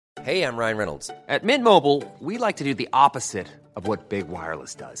Hey, I'm Ryan Reynolds. At Mint Mobile, we like to do the opposite of what Big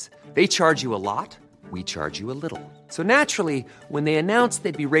Wireless does. They charge you a lot, we charge you a little. So naturally, when they announced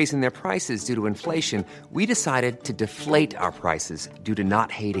they'd be raising their prices due to inflation, we decided to deflate our prices due to not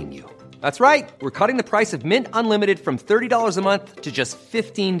hating you. That's right. We're cutting the price of Mint Unlimited from $30 a month to just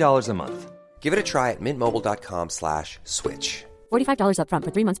 $15 a month. Give it a try at mintmobile.com/switch. $45 up front for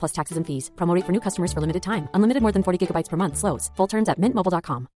 3 months plus taxes and fees. Promo rate for new customers for limited time. Unlimited more than 40 gigabytes per month. Slows full terms at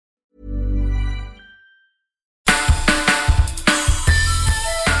mintmobile.com.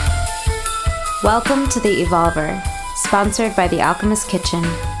 Welcome to The Evolver, sponsored by The Alchemist Kitchen,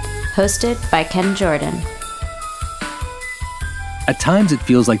 hosted by Ken Jordan. At times, it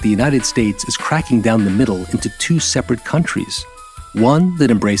feels like the United States is cracking down the middle into two separate countries, one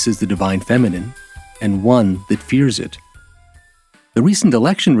that embraces the divine feminine and one that fears it. The recent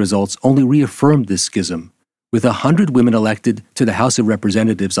election results only reaffirmed this schism, with 100 women elected to the House of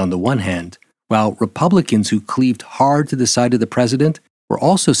Representatives on the one hand, while Republicans who cleaved hard to the side of the president were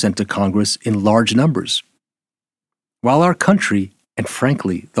also sent to Congress in large numbers. While our country, and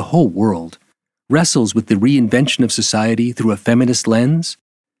frankly, the whole world, wrestles with the reinvention of society through a feminist lens,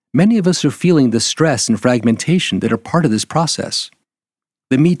 many of us are feeling the stress and fragmentation that are part of this process.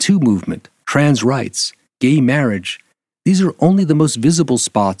 The Me Too movement, trans rights, gay marriage, these are only the most visible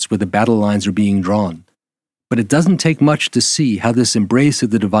spots where the battle lines are being drawn. But it doesn't take much to see how this embrace of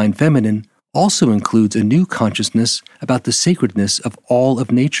the divine feminine also includes a new consciousness about the sacredness of all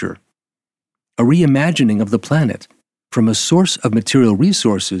of nature. A reimagining of the planet from a source of material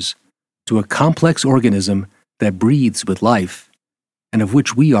resources to a complex organism that breathes with life and of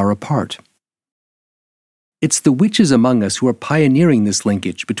which we are a part. It's the witches among us who are pioneering this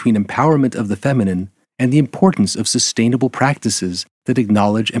linkage between empowerment of the feminine and the importance of sustainable practices that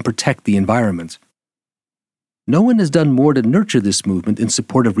acknowledge and protect the environment. No one has done more to nurture this movement in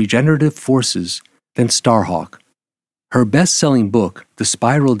support of regenerative forces than Starhawk. Her best-selling book, The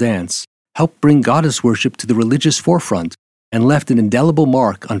Spiral Dance, helped bring goddess worship to the religious forefront and left an indelible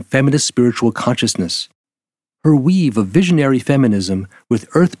mark on feminist spiritual consciousness. Her weave of visionary feminism with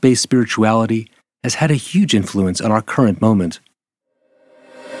earth-based spirituality has had a huge influence on our current moment.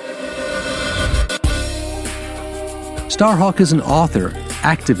 Starhawk is an author,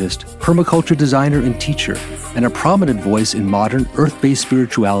 activist, permaculture designer, and teacher, and a prominent voice in modern earth-based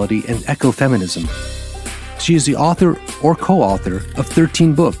spirituality and ecofeminism. She is the author or co-author of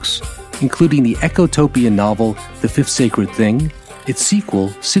 13 books, including the ecotopian novel The Fifth Sacred Thing, its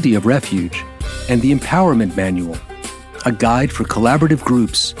sequel, City of Refuge, and the Empowerment Manual, a guide for collaborative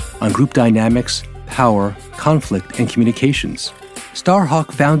groups on group dynamics, power, conflict, and communications.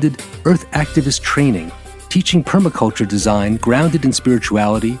 Starhawk founded Earth Activist Training, teaching permaculture design grounded in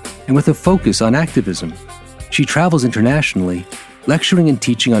spirituality and with a focus on activism. She travels internationally, lecturing and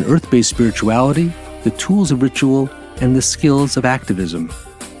teaching on earth-based spirituality, the tools of ritual, and the skills of activism.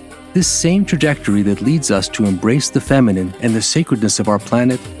 This same trajectory that leads us to embrace the feminine and the sacredness of our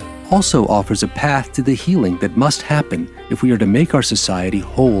planet also offers a path to the healing that must happen if we are to make our society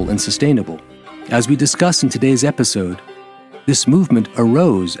whole and sustainable. As we discuss in today's episode, this movement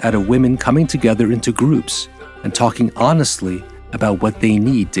arose out of women coming together into groups and talking honestly about what they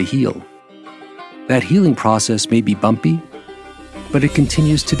need to heal. That healing process may be bumpy, but it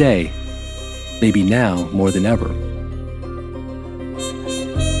continues today, maybe now more than ever.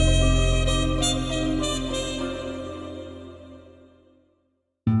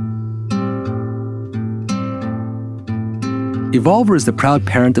 Evolver is the proud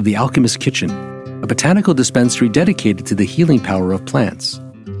parent of The Alchemist Kitchen, a botanical dispensary dedicated to the healing power of plants.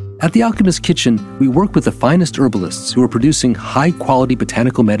 At The Alchemist Kitchen, we work with the finest herbalists who are producing high-quality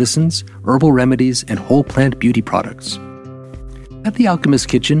botanical medicines, herbal remedies, and whole plant beauty products. At The Alchemist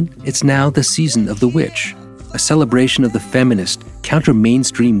Kitchen, it's now the season of the witch, a celebration of the feminist,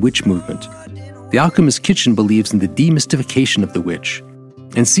 counter-mainstream witch movement. The Alchemist Kitchen believes in the demystification of the witch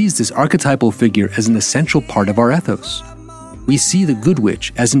and sees this archetypal figure as an essential part of our ethos. We see the good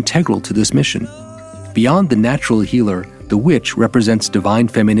witch as integral to this mission. Beyond the natural healer, the witch represents divine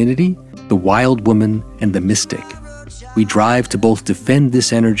femininity, the wild woman, and the mystic. We drive to both defend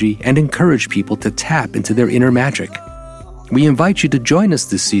this energy and encourage people to tap into their inner magic. We invite you to join us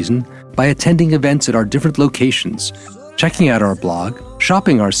this season by attending events at our different locations, checking out our blog,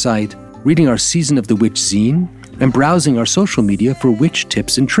 shopping our site, reading our Season of the Witch zine, and browsing our social media for witch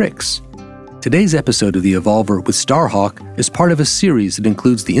tips and tricks. Today's episode of The Evolver with Starhawk is part of a series that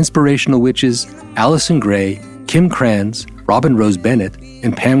includes the inspirational witches Allison Gray, Kim Kranz, Robin Rose Bennett,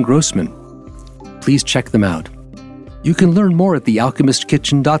 and Pam Grossman. Please check them out. You can learn more at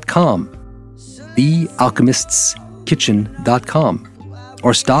thealchemistkitchen.com, thealchemistkitchen.com,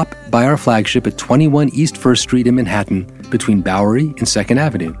 or stop by our flagship at 21 East 1st Street in Manhattan between Bowery and 2nd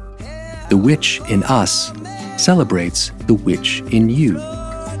Avenue. The witch in us celebrates the witch in you.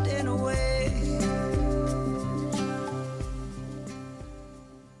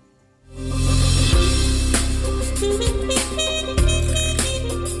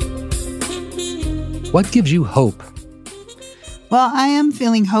 What gives you hope? Well, I am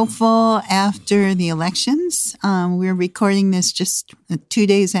feeling hopeful after the elections. We're recording this just 2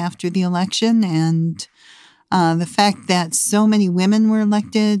 days after the election, and the fact that so many women were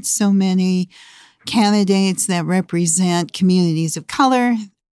elected, so many candidates that represent communities of color,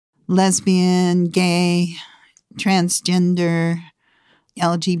 lesbian, gay, transgender,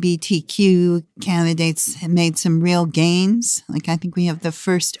 LGBTQ candidates have made some real gains. Like, I think we have the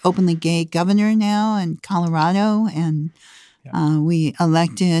first openly gay governor now in Colorado, and we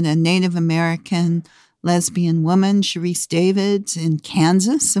elected a Native American lesbian woman, Sharice Davids, in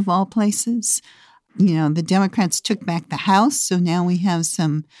Kansas, of all places. You know, the Democrats took back the House, so now we have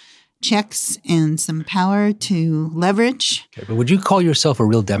some checks and some power to leverage. Okay, but would you call yourself a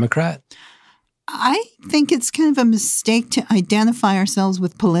real Democrat? I think it's kind of a mistake to identify ourselves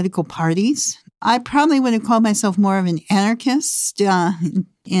with political parties. I probably would have called myself more of an anarchist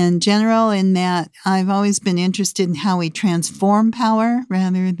in general, in that I've always been interested in how we transform power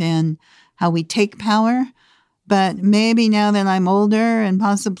rather than how we take power. But maybe now that I'm older and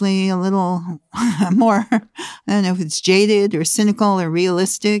possibly a little more, I don't know if it's jaded or cynical or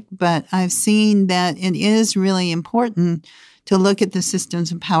realistic, but I've seen that it is really important to look at the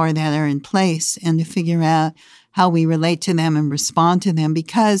systems of power that are in place and to figure out how we relate to them and respond to them.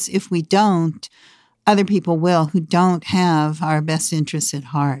 Because if we don't, other people will who don't have our best interests at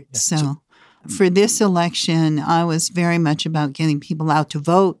heart. Yeah. So for this election, I was very much about getting people out to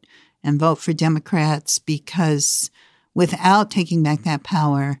vote and vote for Democrats, because without taking back that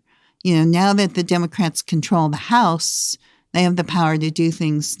power, you know, now that the Democrats control the House, they have the power to do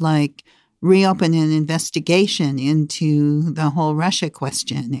things like reopen an investigation into the whole Russia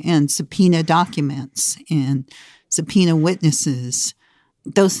question and subpoena documents and subpoena witnesses.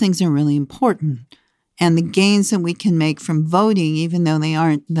 Those things are really important. And the gains that we can make from voting, even though they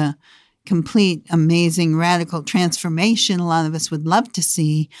aren't the complete, amazing, radical transformation a lot of us would love to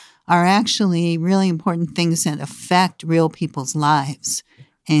see, are actually really important things that affect real people's lives.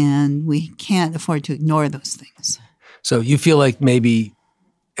 And we can't afford to ignore those things. So you feel like maybe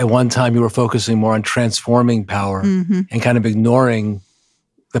at one time you were focusing more on transforming power and kind of ignoring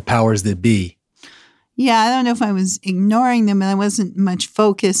the powers that be. Yeah, I don't know if I was ignoring them, but I wasn't much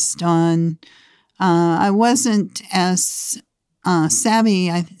focused on, I wasn't as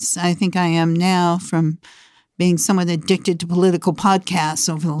savvy, I think I am now, from being somewhat addicted to political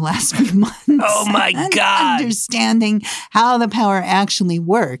podcasts over the last few months. Oh my God. Understanding how the power actually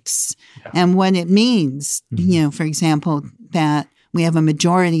works and what it means, you know, for example, that we have a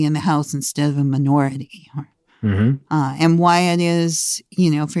majority in the House instead of a minority. And why it is, you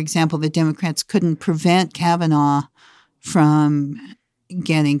know, for example, the Democrats couldn't prevent Kavanaugh from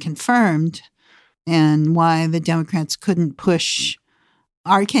getting confirmed, and why the Democrats couldn't push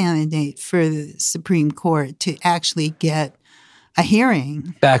our candidate for the Supreme Court to actually get a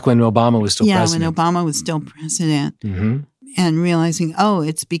hearing. Back when Obama was still president. Yeah, when Obama was still president. And realizing, oh,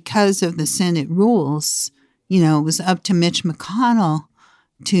 it's because of the Senate rules. You know, it was up to Mitch McConnell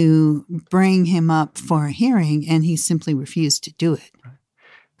to bring him up for a hearing, and he simply refused to do it.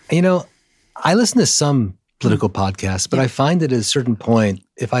 You know, I listen to some political podcasts, but I find that at a certain point,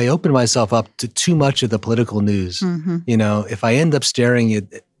 if I open myself up to too much of the political news, you know, if I end up staring at,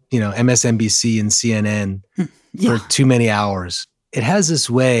 you know, MSNBC and CNN for too many hours, it has this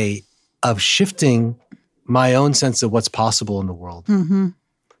way of shifting my own sense of what's possible in the world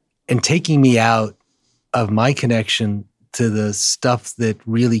and taking me out of my connection to the stuff that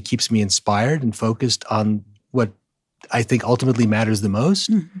really keeps me inspired and focused on what I think ultimately matters the most,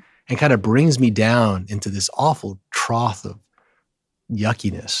 and kind of brings me down into this awful trough of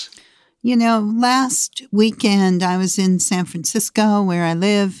yuckiness. You know, last weekend I was in San Francisco, where I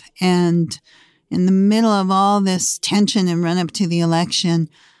live, and in the middle of all this tension and run up to the election,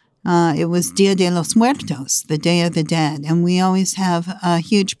 it was Dia de los Muertos, the Day of the Dead. And we always have a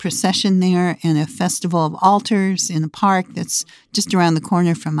huge procession there and a festival of altars in a park that's just around the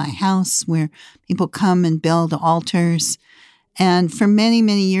corner from my house, where people come and build altars. And for many,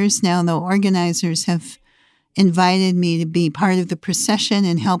 many years now, the organizers have invited me to be part of the procession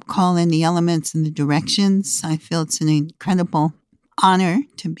and help call in the elements and the directions. I feel it's an incredible honor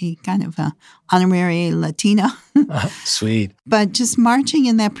to be kind of a honorary Latina. Sweet. But just marching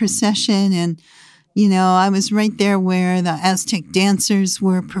in that procession and I was right there where the Aztec dancers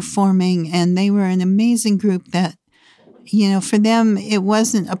were performing, and they were an amazing group that, for them, it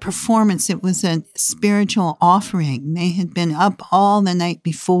wasn't a performance. It was a spiritual offering. They had been up all the night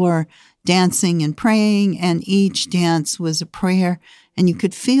before dancing and praying, and each dance was a prayer, and you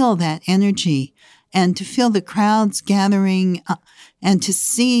could feel that energy. And to feel the crowds gathering and to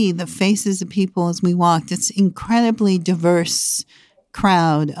see the faces of people as we walked, it's incredibly diverse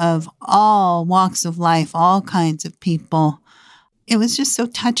crowd of all walks of life, all kinds of people. It was just so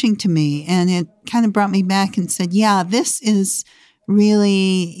touching to me, and it kind of brought me back and said, yeah, this is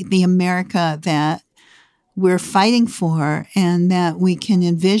really the America that we're fighting for and that we can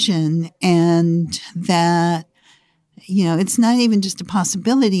envision, and that, it's not even just a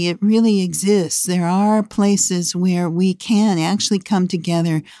possibility. It really exists. There are places where we can actually come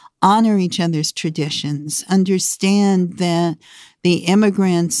together, honor each other's traditions, understand that the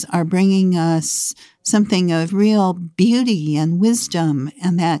immigrants are bringing us something of real beauty and wisdom,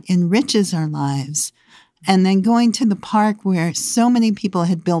 and that enriches our lives. And then going to the park where so many people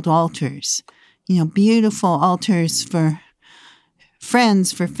had built altars, beautiful altars for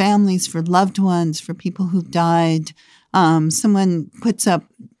friends, for families, for loved ones, for people who've died. Someone puts up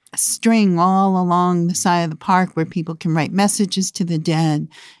a string all along the side of the park where people can write messages to the dead,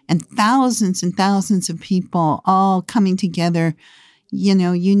 and thousands of people all coming together,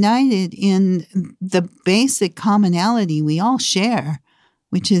 united in the basic commonality we all share,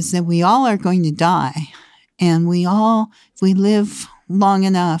 which is that we all are going to die. And we all, if we live long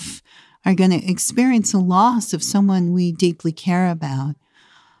enough, are going to experience a loss of someone we deeply care about.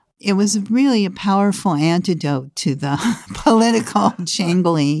 It was really a powerful antidote to the political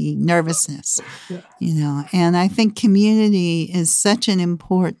jangly nervousness, and I think community is such an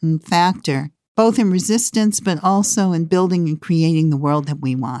important factor, both in resistance, but also in building and creating the world that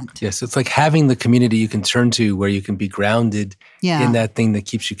we want. Yes, it's like having the community you can turn to where you can be grounded in that thing that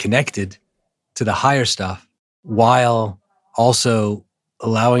keeps you connected to the higher stuff, while also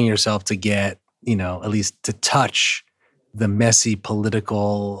allowing yourself to get, at least to touch the messy,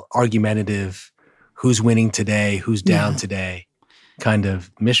 political, argumentative, who's winning today, who's down today, kind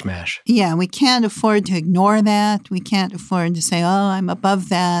of mishmash. Yeah, we can't afford to ignore that. We can't afford to say, I'm above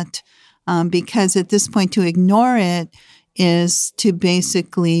that, because at this point to ignore it is to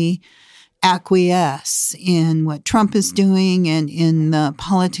basically acquiesce in what Trump is doing and in the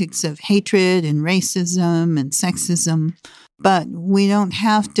politics of hatred and racism and sexism. But we don't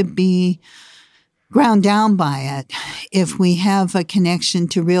have to be ground down by it if we have a connection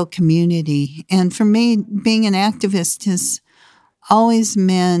to real community. And for me, being an activist has always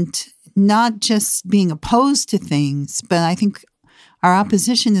meant not just being opposed to things, but I think our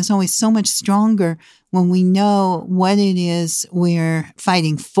opposition is always so much stronger when we know what it is we're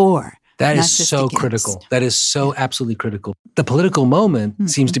fighting for. That is so critical. That is so absolutely critical. The political moment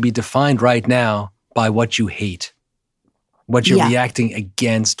seems to be defined right now by what you hate, what you're reacting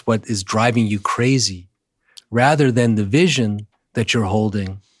against, what is driving you crazy, rather than the vision that you're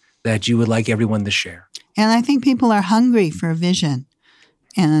holding that you would like everyone to share. And I think people are hungry for a vision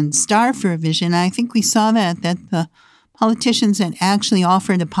and starved for a vision. I think we saw that the politicians that actually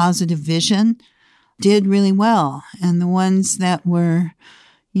offered a positive vision did really well. And the ones that were,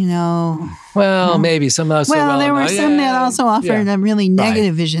 maybe some not so well. Well, there were some that also offered a really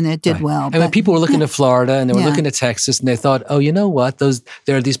negative vision that did well. And when people were looking to Florida and they were looking to Texas, and they thought, you know what?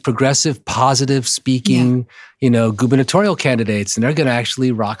 There are these progressive, positive speaking, gubernatorial candidates, and they're going to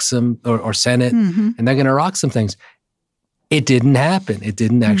actually rock some, or Senate, and they're going to rock some things. It didn't happen. It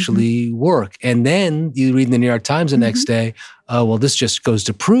didn't actually work. And then you read in the New York Times the next day, this just goes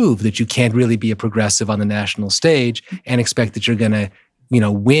to prove that you can't really be a progressive on the national stage and expect that you're going to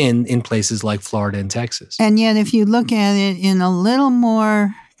win in places like Florida and Texas. And yet, if you look at it in a little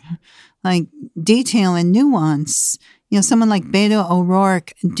more like detail and nuance, someone like Beto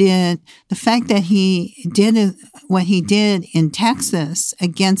O'Rourke the fact that he did what he did in Texas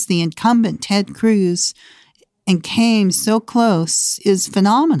against the incumbent Ted Cruz and came so close is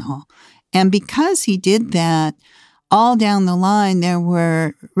phenomenal. And because he did that, all down the line, there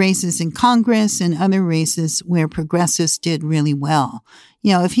were races in Congress and other races where progressives did really well.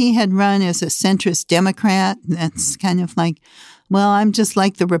 If he had run as a centrist Democrat, that's kind of like, I'm just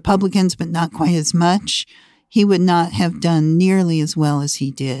like the Republicans, but not quite as much. He would not have done nearly as well as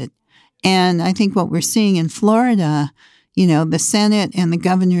he did. And I think what we're seeing in Florida, the Senate and the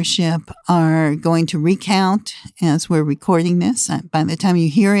governorship are going to recount as we're recording this. By the time you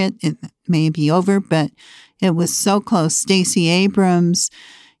hear it, it may be over, but it was so close. Stacey Abrams,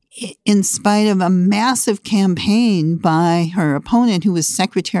 in spite of a massive campaign by her opponent, who was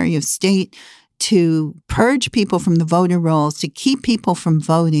Secretary of State, to purge people from the voter rolls, to keep people from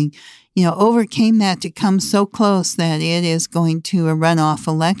voting, overcame that to come so close that it is going to a runoff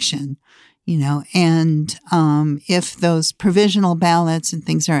election, and if those provisional ballots and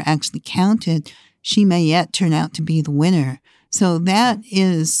things are actually counted, she may yet turn out to be the winner. So that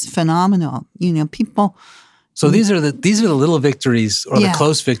is phenomenal. People. So these are the little victories or the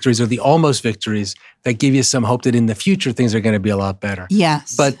close victories or the almost victories that give you some hope that in the future things are going to be a lot better.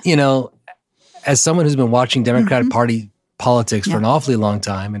 Yes. But, as someone who's been watching Democratic Party politics for an awfully long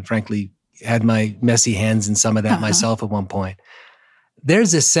time and frankly had my messy hands in some of that myself at one point,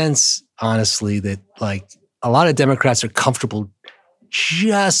 there's a sense, honestly, that like a lot of Democrats are comfortable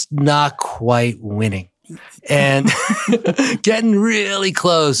just not quite winning. And getting really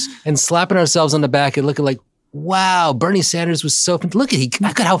close and slapping ourselves on the back and looking like, wow, Bernie Sanders was look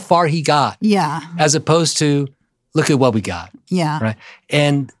at how far he got. Yeah. As opposed to, look at what we got. Yeah. Right.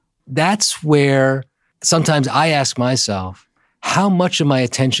 And that's where sometimes I ask myself, how much of my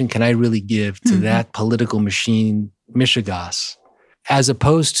attention can I really give to that political machine, mishigas, as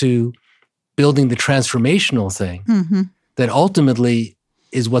opposed to building the transformational thing that ultimately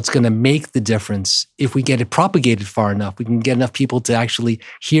is what's going to make the difference. If we get it propagated far enough, we can get enough people to actually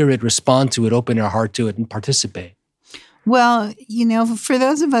hear it, respond to it, open their heart to it, and participate. Well, for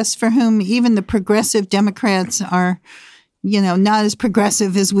those of us for whom even the progressive Democrats are, not as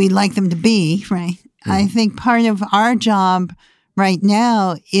progressive as we'd like them to be, right? I think part of our job right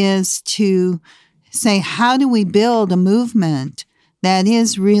now is to say, how do we build a movement that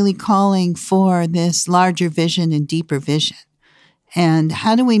is really calling for this larger vision and deeper vision? And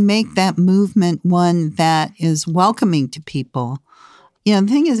how do we make that movement one that is welcoming to people? The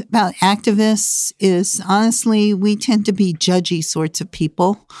thing is about activists is, honestly, we tend to be judgy sorts of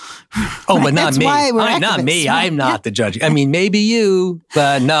people. Oh, right? but not That's me. why we're Not me. Right? I'm not the judge. I mean, maybe you,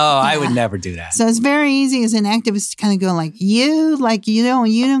 but no, I would never do that. So it's very easy as an activist to kind of go you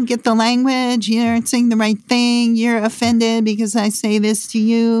don't get the language. You aren't saying the right thing. You're offended because I say this to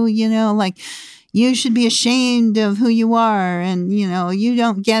you, you should be ashamed of who you are and, you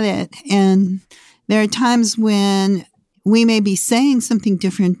don't get it. And there are times when we may be saying something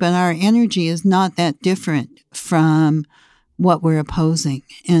different, but our energy is not that different from what we're opposing.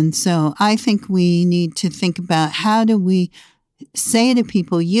 And so I think we need to think about how do we say to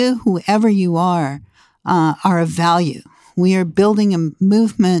people, you, whoever you are of value. We are building a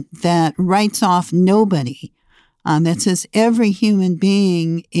movement that writes off nobody, that says every human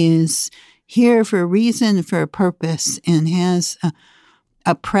being is here for a reason, for a purpose, and has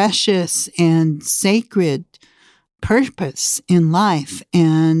a precious and sacred purpose in life.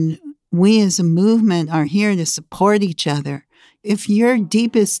 And we as a movement are here to support each other. If your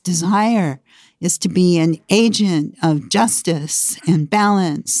deepest desire is to be an agent of justice and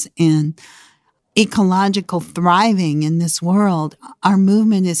balance and ecological thriving in this world, our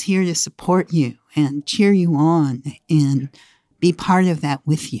movement is here to support you and cheer you on and be part of that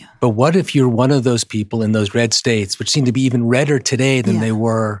with you. But what if you're one of those people in those red states, which seem to be even redder today than they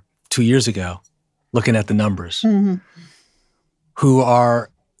were 2 years ago, looking at the numbers, who are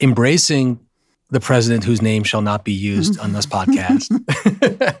embracing the president whose name shall not be used on this podcast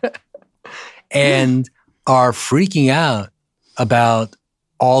and are freaking out about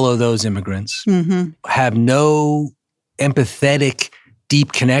all of those immigrants, have no empathetic,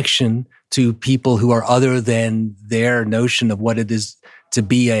 deep connection to people who are other than their notion of what it is to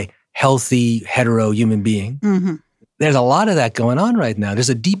be a healthy, hetero human being. There's a lot of that going on right now. There's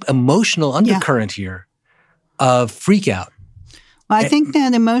a deep emotional undercurrent here of freak out. Well, I think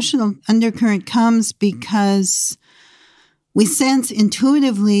that emotional undercurrent comes because we sense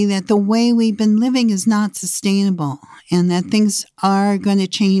intuitively that the way we've been living is not sustainable and that things are going to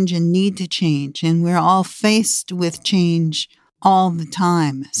change and need to change. And we're all faced with change all the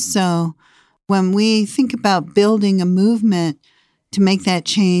time. So when we think about building a movement to make that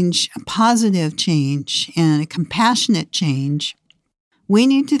change a positive change and a compassionate change, we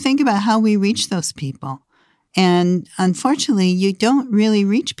need to think about how we reach those people. And unfortunately, you don't really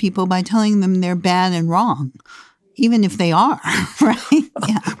reach people by telling them they're bad and wrong, even if they are, right?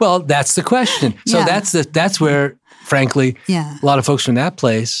 Yeah. Well, that's the question. So that's where, frankly, a lot of folks from that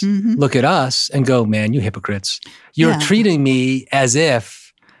place look at us and go, man, you hypocrites. You're treating me as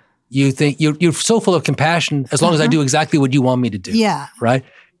if you think you're so full of compassion as long as I do exactly what you want me to do. Yeah. Right?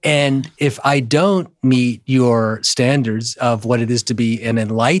 And if I don't meet your standards of what it is to be an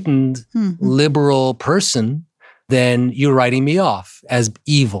enlightened, liberal person, then you're writing me off as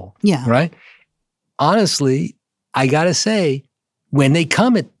evil. Yeah. Right? Honestly, I got to say, when they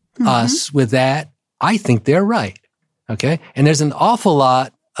come at us with that, I think they're right. Okay? And there's an awful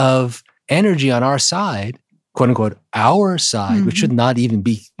lot of energy on our side, quote unquote, our side, which should not even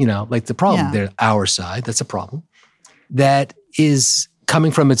be, like the problem. They're our side. That's a problem. That is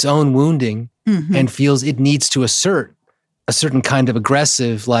coming from its own wounding and feels it needs to assert a certain kind of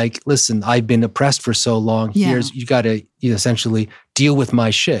aggressive, like, listen, I've been oppressed for so long. You got to essentially deal with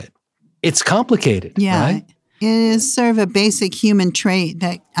my shit. It's complicated, right? It is sort of a basic human trait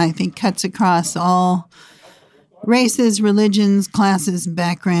that I think cuts across all races, religions, classes, and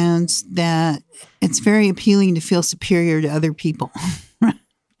backgrounds, that it's very appealing to feel superior to other people,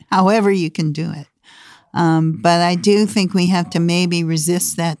 however you can do it. But I do think we have to maybe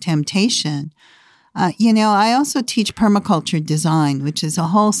resist that temptation. I also teach permaculture design, which is a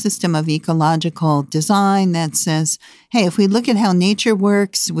whole system of ecological design that says, hey, if we look at how nature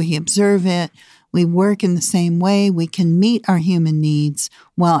works, we observe it, we work in the same way, we can meet our human needs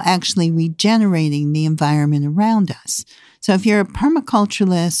while actually regenerating the environment around us. So if you're a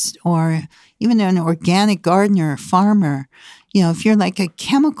permaculturalist or even an organic gardener or farmer, if you're like a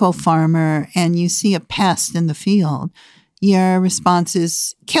chemical farmer and you see a pest in the field, your response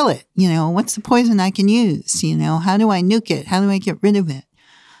is kill it. What's the poison I can use? How do I nuke it? How do I get rid of it?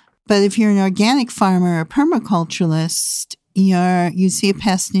 But if you're an organic farmer or permaculturalist, you see a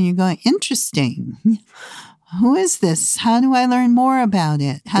pest and you're going, interesting. Who is this? How do I learn more about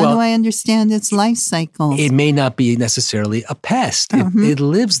it? How do I understand its life cycle? It may not be necessarily a pest. It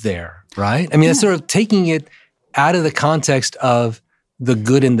lives there, right? I mean, it's sort of taking it out of the context of the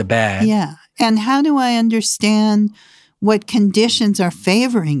good and the bad. Yeah. And how do I understand what conditions are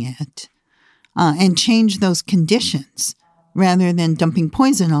favoring it and change those conditions rather than dumping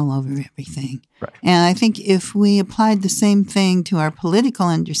poison all over everything? Right. And I think if we applied the same thing to our political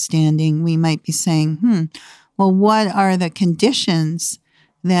understanding, we might be saying, well, what are the conditions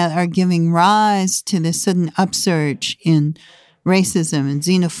that are giving rise to this sudden upsurge in racism and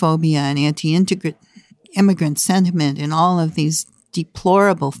xenophobia and anti-immigrant sentiment and all of these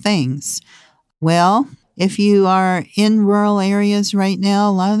deplorable things? Well, if you are in rural areas right now,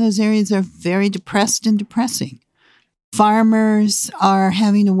 a lot of those areas are very depressed and depressing. Farmers are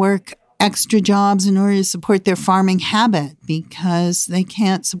having to work extra jobs in order to support their farming habit because they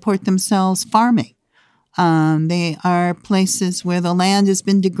can't support themselves farming. They are places where the land has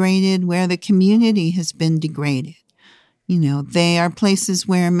been degraded, where the community has been degraded. They are places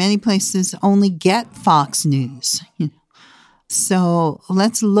where many places only get Fox News. So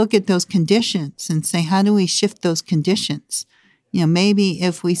let's look at those conditions and say, how do we shift those conditions? Maybe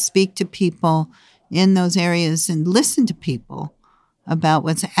if we speak to people in those areas and listen to people about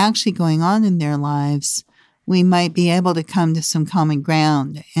what's actually going on in their lives, we might be able to come to some common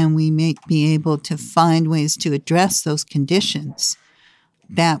ground and we may be able to find ways to address those conditions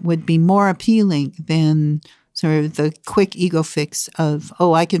that would be more appealing than sort of the quick ego fix of,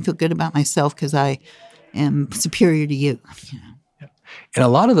 I can feel good about myself because I am superior to you. In a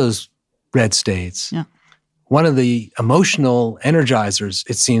lot of those red states, one of the emotional energizers,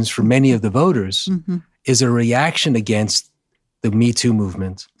 it seems, for many of the voters is a reaction against the Me Too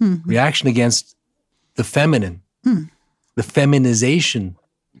movement, reaction against the feminine, the feminization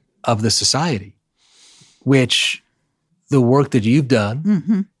of the society, which the work that you've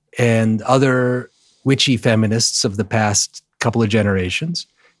done and other witchy feminists of the past couple of generations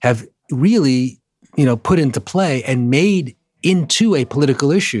have really, put into play and made into a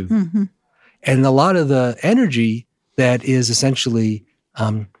political issue. And a lot of the energy that is essentially,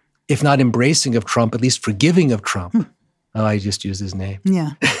 if not embracing of Trump, at least forgiving of Trump. Oh, I just used his name.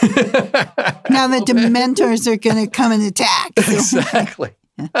 Yeah. Now the Dementors are going to come and attack. Exactly.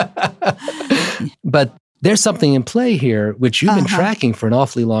 But there's something in play here, which you've been tracking for an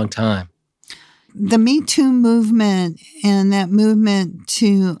awfully long time. The Me Too movement and that movement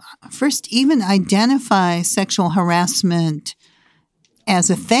to first even identify sexual harassment as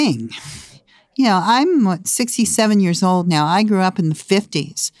a thing. I'm 67 years old now. I grew up in the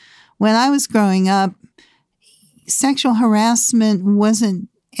 50s. When I was growing up, sexual harassment wasn't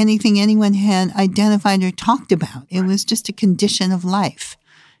anything anyone had identified or talked about. It was just a condition of life.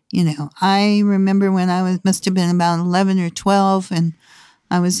 I remember when I must have been about 11 or 12 and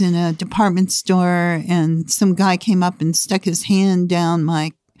I was in a department store and some guy came up and stuck his hand down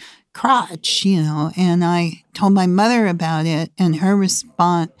my crotch, and I told my mother about it and her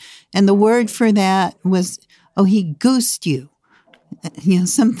response, and the word for that was, he goosed you.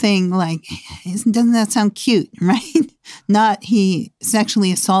 Something like, doesn't that sound cute, right? Not he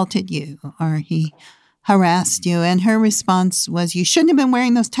sexually assaulted you or he harassed you. And her response was, you shouldn't have been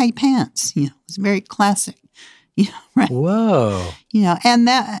wearing those tight pants. It was very classic. Right? Whoa. And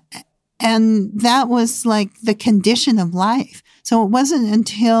that was like the condition of life. So it wasn't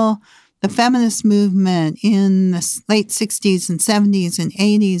until the feminist movement in the late 60s and 70s and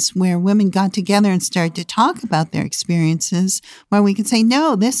 80s, where women got together and started to talk about their experiences, where we could say,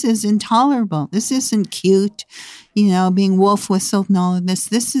 no, this is intolerable. This isn't cute, being wolf whistled and all of this.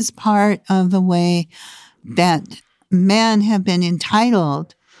 This is part of the way that men have been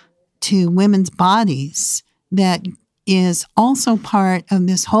entitled to women's bodies, that is also part of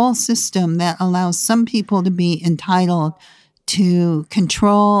this whole system that allows some people to be entitled to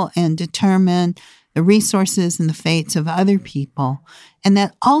control and determine the resources and the fates of other people. And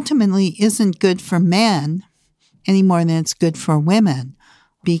that ultimately isn't good for men any more than it's good for women,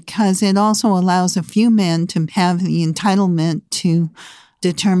 because it also allows a few men to have the entitlement to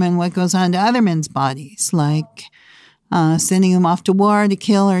determine what goes on to other men's bodies, like sending them off to war to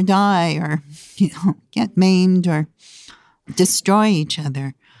kill or die or, get maimed or destroy each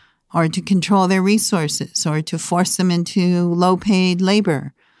other, or to control their resources, or to force them into low-paid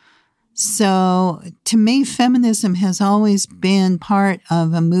labor. So to me, feminism has always been part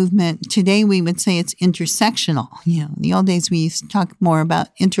of a movement. Today, we would say it's intersectional. In the old days, we used to talk more about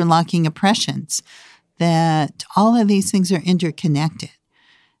interlocking oppressions, that all of these things are interconnected.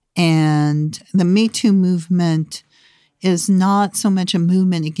 And the Me Too movement is not so much a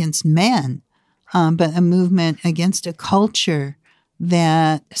movement against men, but a movement against a culture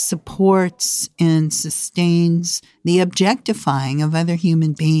that supports and sustains the objectifying of other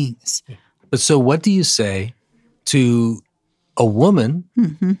human beings. But so what do you say to a woman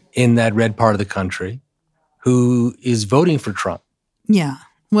in that red part of the country who is voting for Trump? Yeah.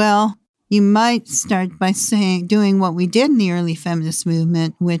 Well, you might start by doing what we did in the early feminist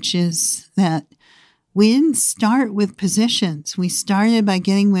movement, which is that we didn't start with positions. We started by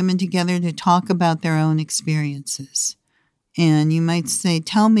getting women together to talk about their own experiences. And you might say,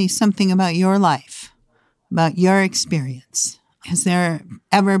 tell me something about your life, about your experience. Has there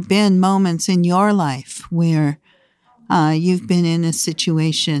ever been moments in your life where you've been in a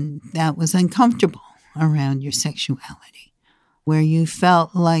situation that was uncomfortable around your sexuality, where you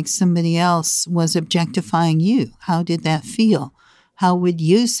felt like somebody else was objectifying you? How did that feel? How would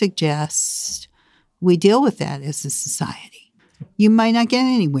you suggest we deal with that as a society? You might not get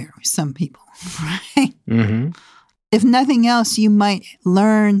anywhere with some people, right? Mm-hmm. If nothing else, you might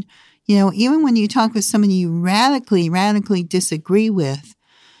learn, even when you talk with somebody you radically disagree with,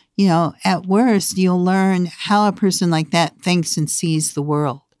 at worst, you'll learn how a person like that thinks and sees the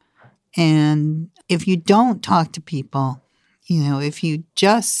world. And if you don't talk to people, if you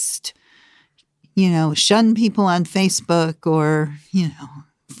just, shun people on Facebook or,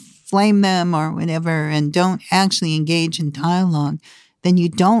 flame them or whatever, and don't actually engage in dialogue, then you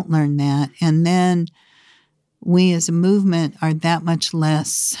don't learn that. And then we as a movement are that much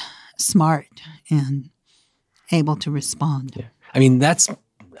less smart and able to respond. Yeah. I mean, that's,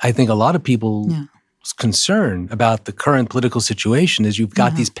 I think, a lot of people's concern about the current political situation is you've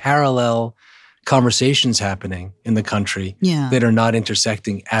got these parallel conversations happening in the country that are not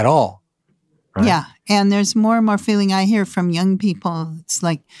intersecting at all. Right? Yeah. And there's more and more feeling I hear from young people. It's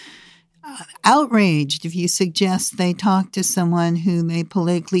like outraged if you suggest they talk to someone who they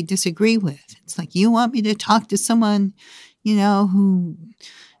politically disagree with. It's like, you want me to talk to someone, who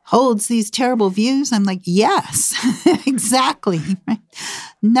holds these terrible views? I'm like, yes, exactly. Right?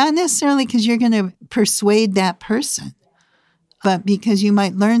 Not necessarily because you're going to persuade that person, but because you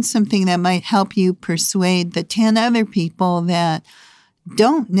might learn something that might help you persuade the 10 other people that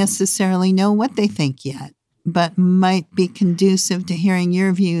don't necessarily know what they think yet, but might be conducive to hearing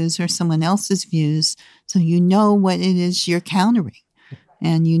your views or someone else's views, so you know what it is you're countering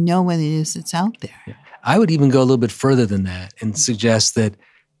and you know what it is that's out there. I would even go a little bit further than that and suggest that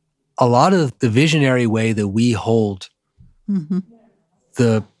a lot of the visionary way that we hold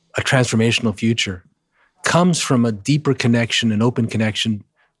a transformational future comes from a deeper connection, an open connection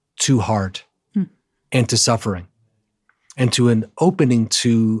to heart and to suffering, and to an opening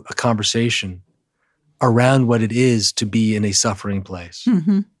to a conversation around what it is to be in a suffering place.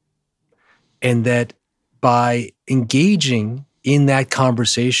 And that by engaging in that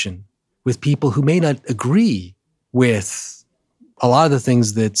conversation with people who may not agree with a lot of the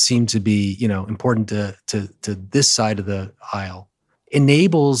things that seem to be, important to this side of the aisle,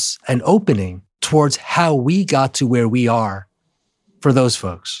 enables an opening towards how we got to where we are for those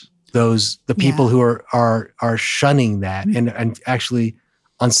folks, the people who are shunning that and actually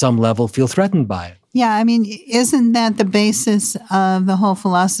on some level feel threatened by it. Yeah, I mean, isn't that the basis of the whole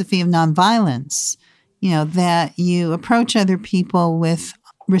philosophy of nonviolence? That you approach other people with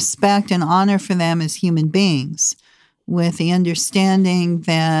respect and honor for them as human beings, with the understanding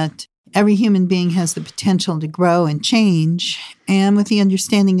that every human being has the potential to grow and change, and with the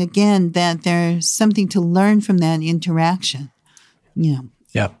understanding, again, that there's something to learn from that interaction. Yeah.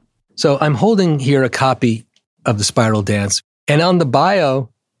 So I'm holding here a copy of The Spiral Dance, and on the bio,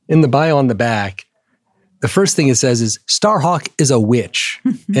 in the bio on the back, the first thing it says is Starhawk is a witch,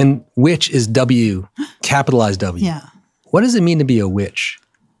 and witch is W, capitalized W. Yeah. What does it mean to be a witch?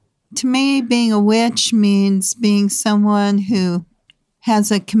 To me, being a witch means being someone who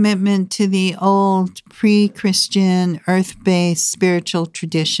has a commitment to the old pre-Christian, earth-based spiritual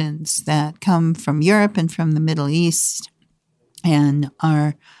traditions that come from Europe and from the Middle East and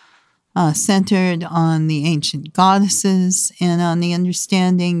are centered on the ancient goddesses and on the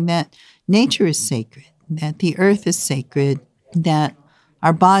understanding that nature is sacred, that the earth is sacred, that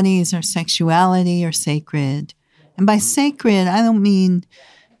our bodies, our sexuality are sacred. And by sacred, I don't mean,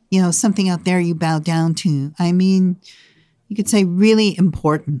 something out there you bow down to. I mean, you could say really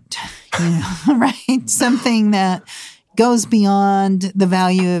important, right? Something that goes beyond the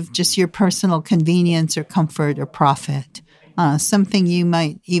value of just your personal convenience or comfort or profit. Something you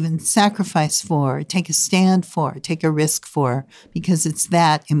might even sacrifice for, take a stand for, take a risk for, because it's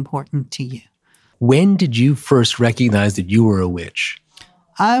that important to you. When did you first recognize that you were a witch?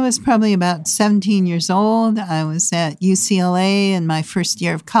 I was probably about 17 years old. I was at UCLA in my first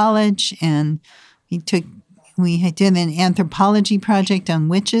year of college, and we did an anthropology project on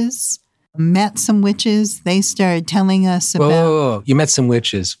witches. Met some witches. They started telling us about... Whoa. You met some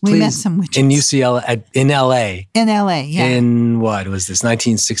witches. We met some witches. In UCLA, in LA. In LA, yeah. In what? Was this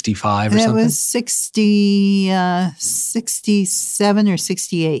 1965 or something? It was 67 or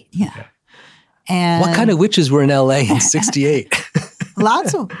 68, yeah. Okay. And what kind of witches were in LA in 68?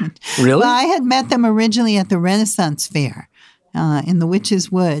 Lots of them. Really? Well, I had met them originally at the Renaissance Fair in the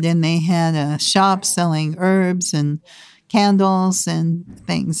Witches' Wood, and they had a shop selling herbs and candles and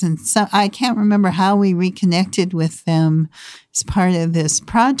things. And so I can't remember how we reconnected with them as part of this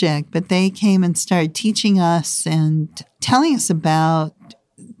project, but they came and started teaching us and telling us about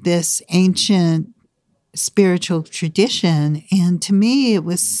this ancient spiritual tradition. And to me, it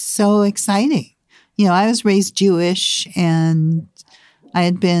was so exciting. I was raised Jewish, and I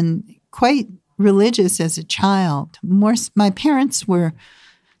had been quite religious as a child. My parents were,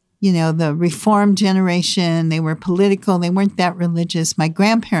 the Reformed generation. They were political. They weren't that religious. My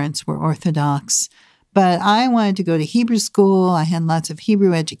grandparents were Orthodox. But I wanted to go to Hebrew school. I had lots of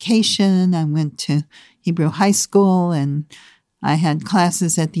Hebrew education. I went to Hebrew high school, and I had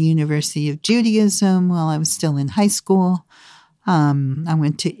classes at the University of Judaism while I was still in high school. I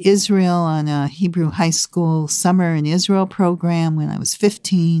went to Israel on a Hebrew high school summer in Israel program when I was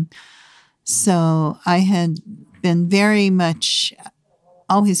 15. So I had been very much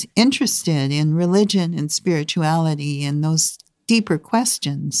always interested in religion and spirituality and those deeper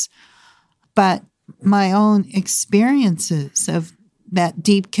questions. But my own experiences of that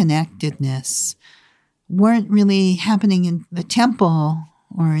deep connectedness weren't really happening in the temple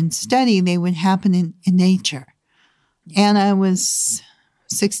or in study. They would happen in nature. And I was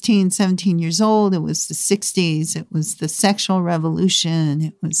 16, 17 years old. It was the 60s. It was the sexual revolution.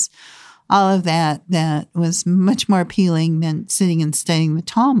 It was all of that was much more appealing than sitting and studying the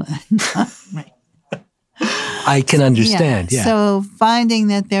Talmud. Right. I can understand, yeah. So finding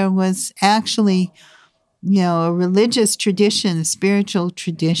that there was actually, a religious tradition, a spiritual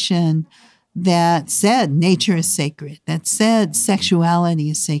tradition that said nature is sacred, that said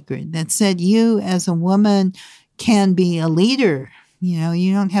sexuality is sacred, that said you as a woman can be a leader.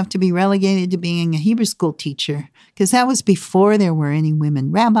 You don't have to be relegated to being a Hebrew school teacher, because that was before there were any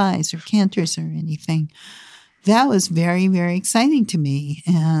women rabbis or cantors or anything. That was very, very exciting to me.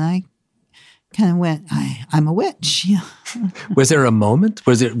 And I kind of went, I'm a witch. Was there a moment?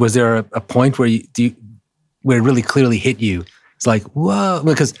 Was there a point where where it really clearly hit you? It's like, whoa,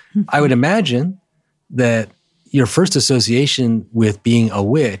 because I would imagine that your first association with being a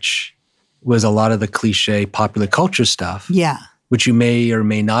witch was a lot of the cliche popular culture stuff. Yeah. Which you may or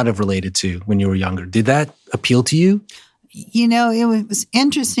may not have related to when you were younger. Did that appeal to you? It was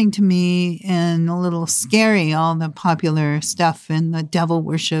interesting to me and a little scary, all the popular stuff and the devil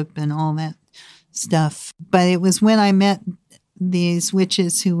worship and all that stuff. But it was when I met these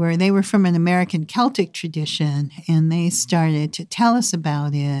witches they were from an American Celtic tradition, and they started to tell us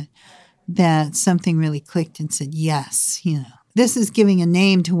about it, that something really clicked and said, yes, this is giving a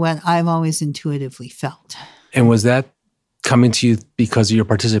name to what I've always intuitively felt. And was that coming to you because of your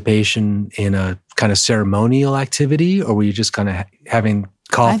participation in a kind of ceremonial activity, or were you just kind of having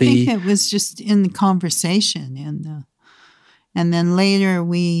coffee? I think it was just in the conversation. And then later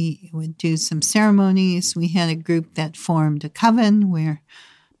we would do some ceremonies. We had a group that formed a coven where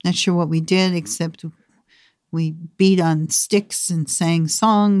Not sure what we did, except we beat on sticks and sang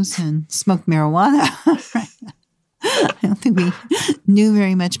songs and smoked marijuana. I don't think we knew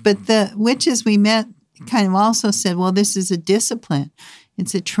very much. But the witches we met kind of also said, well, this is a discipline.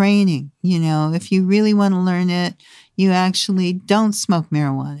 It's a training. If you really want to learn it, you actually don't smoke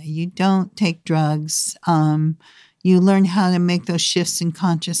marijuana. You don't take drugs. You learn how to make those shifts in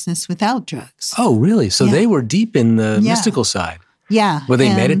consciousness without drugs. Oh, really? So they were deep in the mystical side. Yeah. Were they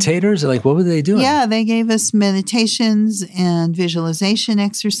meditators? Like, what were they doing? Yeah, they gave us meditations and visualization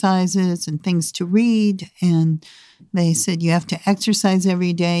exercises and things to read. And they said you have to exercise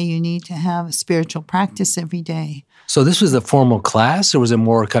every day. You need to have a spiritual practice every day. So this was a formal class, or was it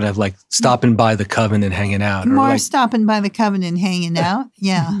more kind of like stopping by the coven and hanging out? More stopping by the coven and hanging out,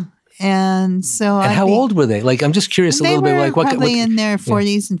 yeah. And so And how old were they? Like, I'm just curious a little bit. Like, what probably in their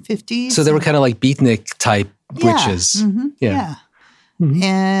 40s and 50s. So they were kind of like beatnik type witches. Mm-hmm, yeah. Mm-hmm.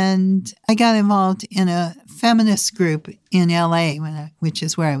 And I got involved in a feminist group in LA, which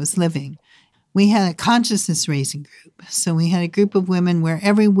is where I was living. We had a consciousness raising group. So we had a group of women where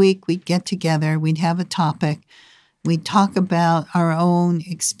every week we'd get together, we'd have a topic, we'd talk about our own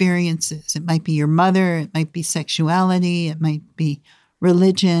experiences. It might be your mother, it might be sexuality, it might be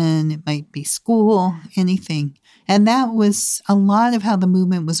religion, it might be school, anything. And that was a lot of how the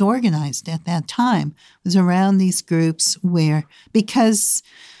movement was organized at that time. It was around these groups because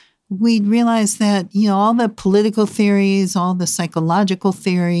we'd realized that, all the political theories, all the psychological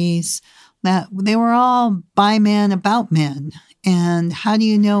theories, that they were all by men, about men. And how do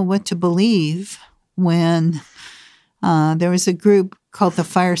you know what to believe when there was a group called the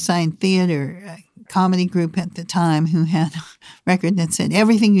Fireside Theater, a comedy group at the time, who had a record that said,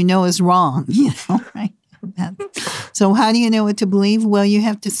 everything you know is wrong, right? So how do you know what to believe? Well, you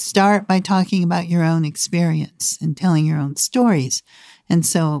have to start by talking about your own experience and telling your own stories. And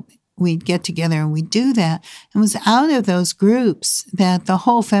so we'd get together and we'd do that. It was out of those groups that the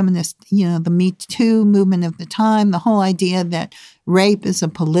whole feminist, the Me Too movement of the time, the whole idea that rape is a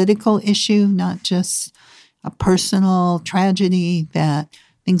political issue, not just a personal tragedy, that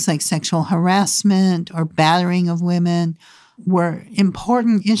things like sexual harassment or battering of women were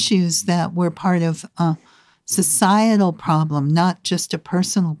important issues that were part of a societal problem, not just a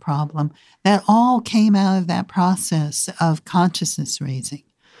personal problem. That all came out of that process of consciousness raising.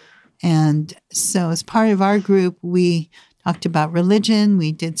 And so as part of our group, we talked about religion.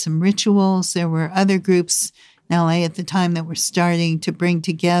 We did some rituals. There were other groups in LA at the time that were starting to bring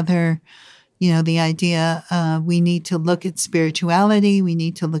together, the idea we need to look at spirituality. We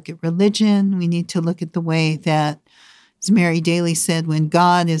need to look at religion. We need to look at the way that, as Mary Daly said, when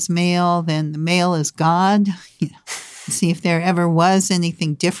God is male, then the male is God. See if there ever was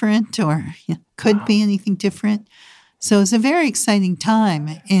anything different or could be anything different. So it was a very exciting time.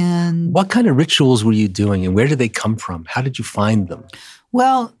 And what kind of rituals were you doing and where did they come from? How did you find them?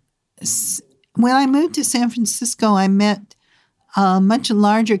 Well, when I moved to San Francisco, I met a much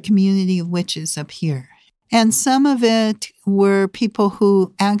larger community of witches up here. And some of it were people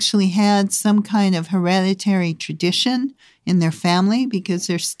who actually had some kind of hereditary tradition in their family, because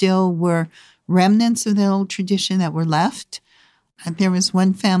there still were remnants of that old tradition that were left. There was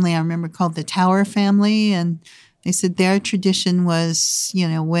one family I remember called the Tower family, and they said their tradition was,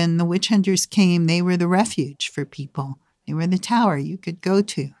 when the witch hunters came, they were the refuge for people. They were the tower you could go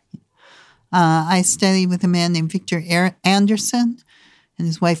to. I studied with a man named Victor Anderson and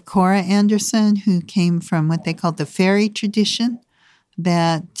his wife Cora Anderson, who came from what they called the fairy tradition,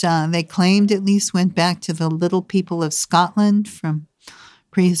 that they claimed at least went back to the little people of Scotland from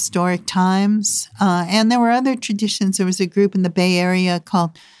prehistoric times. And there were other traditions. There was a group in the Bay Area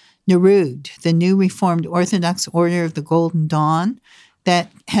called Nerude, the New Reformed Orthodox Order of the Golden Dawn,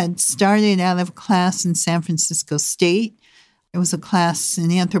 that had started out of a class in San Francisco State. It was a class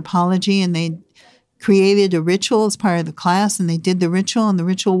in anthropology, and they created a ritual as part of the class, and they did the ritual, and the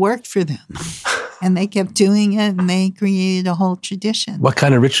ritual worked for them. And they kept doing it, and they created a whole tradition. What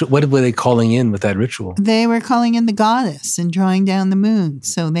kind of ritual? What were they calling in with that ritual? They were calling in the goddess and drawing down the moon.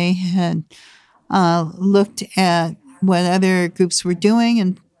 So they had looked at what other groups were doing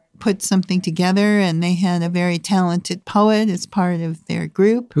and put something together, and they had a very talented poet as part of their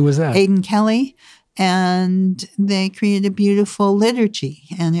group. Who was that? Aidan Kelly. And they created a beautiful liturgy,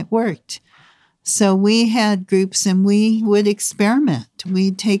 and it worked. So we had groups, and we would experiment.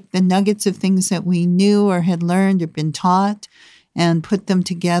 We'd take the nuggets of things that we knew or had learned or been taught and put them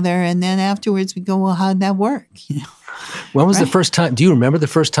together. And then afterwards we'd go, well, how'd that work? When was the first time? Do you remember the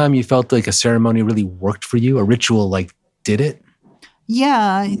first time you felt like a ceremony really worked for you? A ritual did it?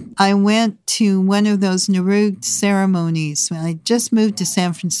 Yeah, I went to one of those Nurut ceremonies when I just moved to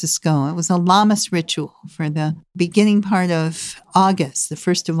San Francisco. It was a Lammas ritual for the beginning part of August, the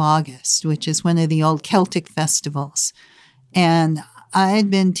 1st of August, which is one of the old Celtic festivals. And I had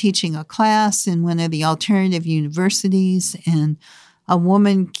been teaching a class in one of the alternative universities, and a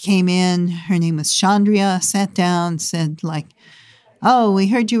woman came in, her name was Chandria, sat down, said like, "Oh, we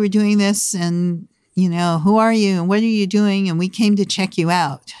heard you were doing this, and who are you and what are you doing? And we came to check you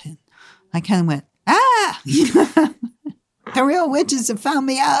out." And I kind of went, the real witches have found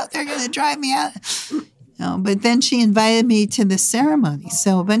me out. They're going to drive me out. But then she invited me to the ceremony.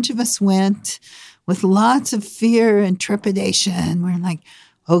 So a bunch of us went with lots of fear and trepidation. We're like,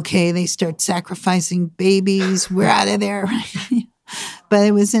 okay, they start sacrificing babies. We're out of there. But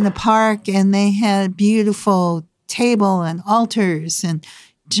it was in a park, and they had a beautiful table and altars and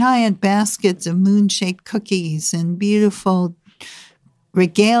giant baskets of moon-shaped cookies and beautiful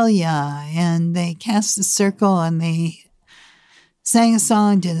regalia. And they cast a circle, and they sang a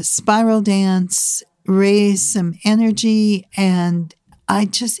song, did a spiral dance, raised some energy. And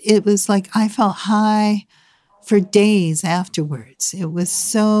it was like I felt high for days afterwards. It was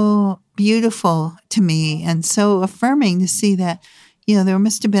so beautiful to me and so affirming to see that, there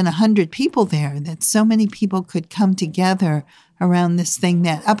must have been 100 people there, that so many people could come together around this thing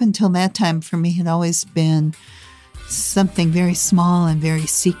that up until that time for me had always been something very small and very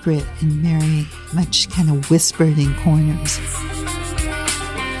secret and very much kind of whispered in corners.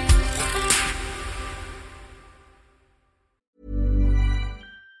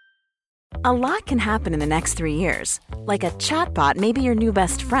 A lot can happen in the next 3 years. Like a chatbot may be your new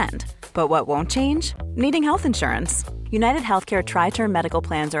best friend. But what won't change? Needing health insurance. United Healthcare Tri-Term Medical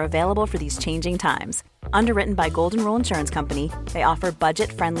Plans are available for these changing times. Underwritten by Golden Rule Insurance Company, they offer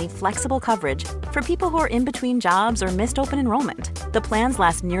budget-friendly, flexible coverage for people who are in between jobs or missed open enrollment. The plans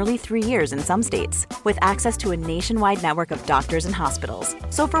last nearly 3 years in some states, with access to a nationwide network of doctors and hospitals.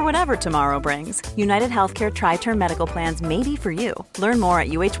 So for whatever tomorrow brings, United Healthcare Tri-Term Medical Plans may be for you. Learn more at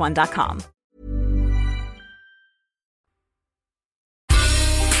uh1.com.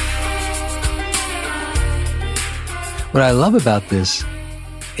 What I love about this,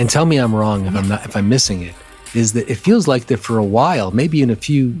 and tell me I'm wrong if I'm missing it, is that it feels like that for a while, maybe in a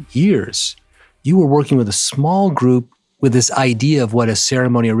few years, you were working with a small group with this idea of what a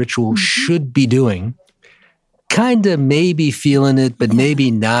ceremony or ritual should be doing, kind of maybe feeling it, but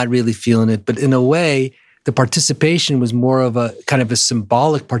maybe not really feeling it. But in a way, the participation was more of a kind of a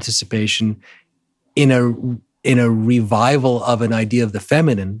symbolic participation in a revival of an idea of the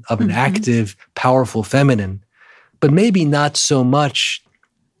feminine, of an active, powerful feminine. But maybe not so much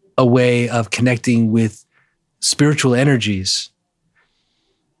a way of connecting with spiritual energies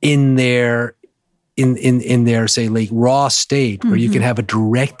in their say like raw state, where you can have a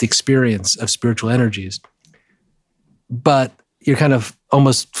direct experience of spiritual energies. But you're kind of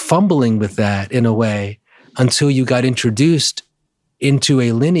almost fumbling with that in a way until you got introduced into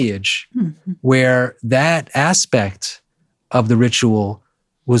a lineage where that aspect of the ritual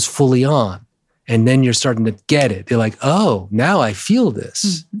was fully on. And then you're starting to get it. You're like, oh, now I feel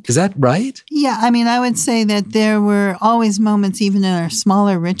this. Is that right? Yeah, I mean, I would say that there were always moments, even in our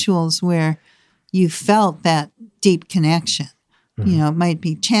smaller rituals, where you felt that deep connection. It might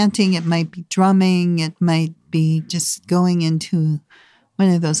be chanting, it might be drumming, it might be just going into one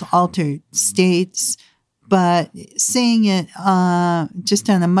of those altered states. But seeing it just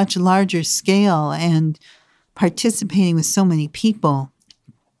on a much larger scale and participating with so many people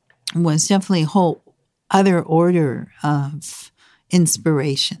was definitely a whole other order of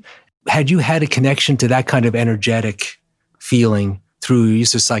inspiration. Had you had a connection to that kind of energetic feeling through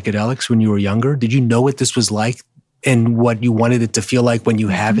use of psychedelics when you were younger? Did you know what this was like and what you wanted it to feel like when you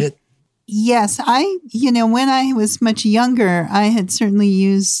have it? Yes. When I was much younger, I had certainly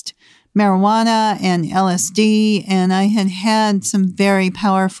used marijuana and LSD, and I had had some very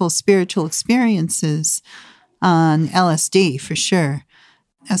powerful spiritual experiences on LSD for sure.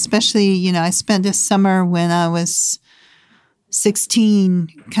 Especially, I spent a summer when I was 16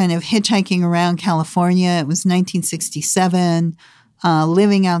 kind of hitchhiking around California. It was 1967,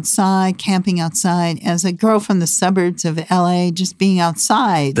 living outside, camping outside. As a girl from the suburbs of LA, just being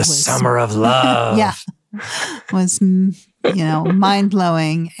outside. The summer of love. Yeah. Was,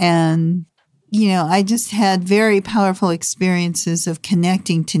 mind-blowing. And, I just had very powerful experiences of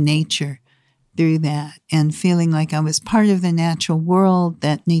connecting to nature through that and feeling like I was part of the natural world,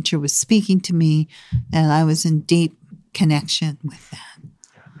 that nature was speaking to me, and I was in deep connection with that.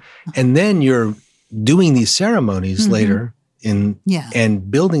 And then you're doing these ceremonies later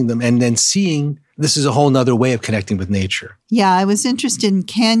and building them and then seeing this is a whole nother way of connecting with nature. Yeah, I was interested in,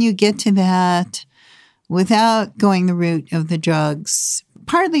 can you get to that without going the route of the drugs?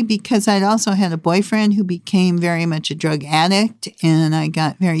 Partly because I'd also had a boyfriend who became very much a drug addict, and I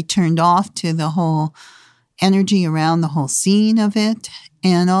got very turned off to the whole energy around the whole scene of it.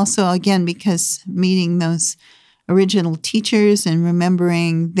 And also, again, because meeting those original teachers and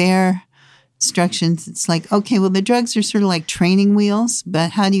remembering their instructions, it's like, okay, well, the drugs are sort of like training wheels,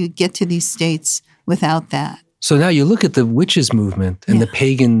 but how do you get to these states without that? So now you look at the witches movement and the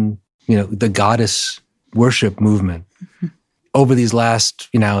pagan, the goddess worship movement over these last,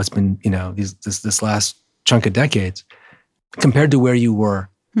 it's been, this last chunk of decades, compared to where you were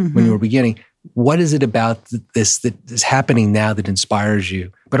when you were beginning. What is it about this that is happening now that inspires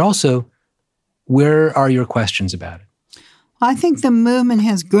you? But also, where are your questions about it? I think the movement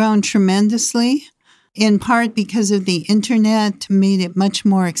has grown tremendously, in part because of the internet made it much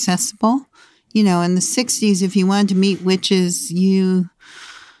more accessible. In the 60s, if you wanted to meet witches, you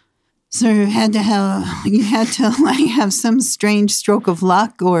sort of had to have some strange stroke of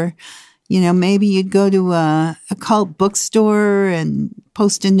luck, or, maybe you'd go to a cult bookstore and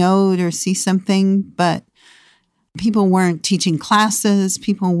post a note or see something, but people weren't teaching classes.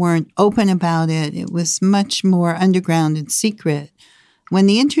 People weren't open about it. It was much more underground and secret. When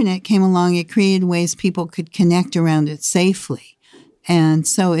the internet came along, it created ways people could connect around it safely. And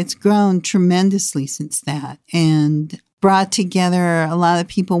so it's grown tremendously since that, and brought together a lot of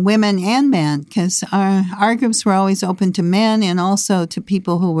people, women and men, because our groups were always open to men and also to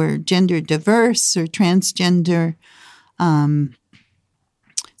people who were gender diverse or transgender.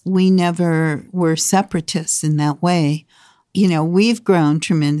 We never were separatists in that way. We've grown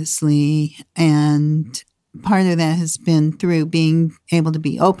tremendously, and part of that has been through being able to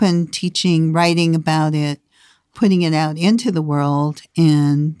be open, teaching, writing about it, putting it out into the world,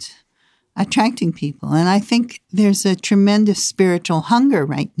 and attracting people. And I think there's a tremendous spiritual hunger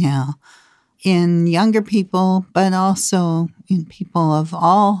right now in younger people, but also in people of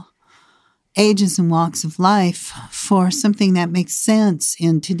all ages and walks of life, for something that makes sense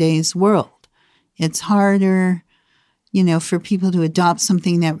in today's world. It's harder, for people to adopt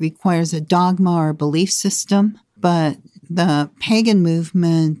something that requires a dogma or belief system. But the pagan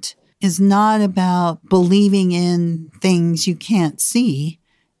movement is not about believing in things you can't see.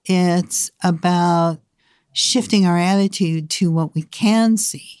 It's about shifting our attitude to what we can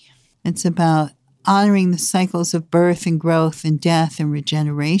see. It's about honoring the cycles of birth and growth and death and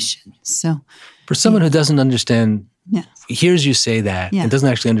regeneration. So, for someone who doesn't understand, hears you say that and doesn't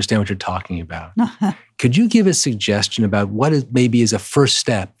actually understand what you're talking about, could you give a suggestion about what is maybe is a first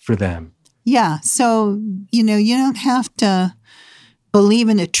step for them? Yeah. So, you don't have to believe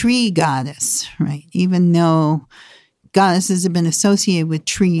in a tree goddess, right? Even though goddesses have been associated with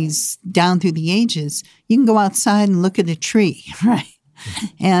trees down through the ages, you can go outside and look at a tree, right?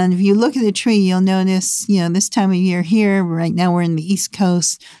 And if you look at the tree, you'll notice, this time of year here, right now we're in the East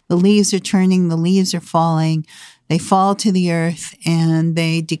Coast, the leaves are turning, the leaves are falling, they fall to the earth and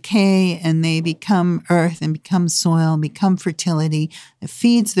they decay and they become earth and become soil and become fertility that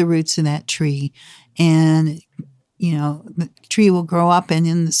feeds the roots of that tree. And, the tree will grow up, and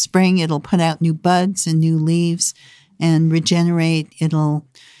in the spring it'll put out new buds and new leaves and regenerate. It'll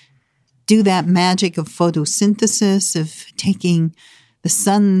do that magic of photosynthesis, of taking the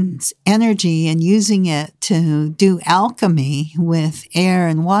sun's energy and using it to do alchemy with air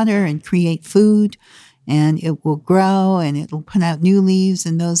and water and create food. And it will grow and it'll put out new leaves,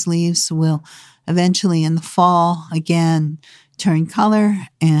 and those leaves will eventually in the fall again turn color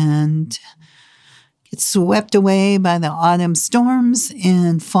and get swept away by the autumn storms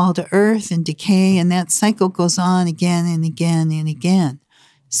and fall to earth and decay. And that cycle goes on again and again and again.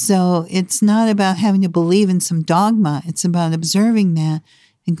 So it's not about having to believe in some dogma. It's about observing that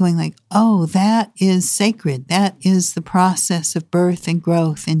and going like, oh, that is sacred. That is the process of birth and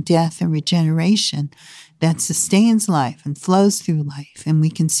growth and death and regeneration that sustains life and flows through life. And we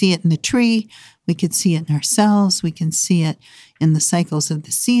can see it in the tree. We can see it in ourselves. We can see it in the cycles of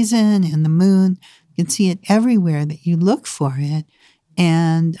the season and the moon. You can see it everywhere that you look for it.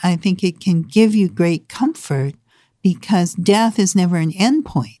 And I think it can give you great comfort, because death is never an end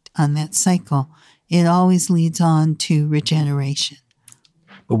point on that cycle. It always leads on to regeneration.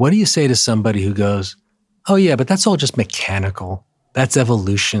 But what do you say to somebody who goes, oh yeah, but that's all just mechanical. That's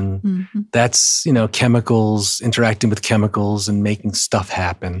evolution. Mm-hmm. That's, chemicals interacting with chemicals and making stuff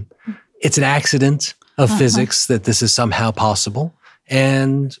happen. It's an accident of physics that this is somehow possible.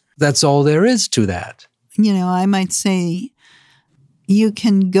 And that's all there is to that. I might say you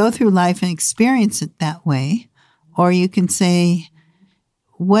can go through life and experience it that way, Or you can say,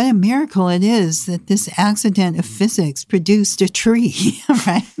 what a miracle it is that this accident of physics produced a tree,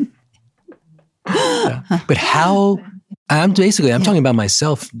 right? Yeah. But how, I'm talking about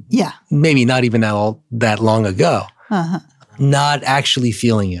myself. Yeah. Maybe not even that long ago. Not actually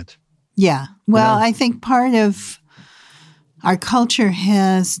feeling it. Yeah. Well, I think part of our culture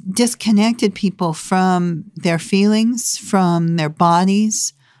has disconnected people from their feelings, from their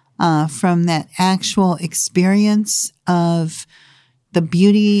bodies, from that actual experience of the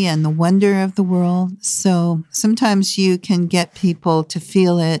beauty and the wonder of the world. So sometimes you can get people to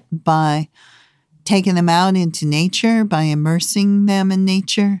feel it by taking them out into nature, by immersing them in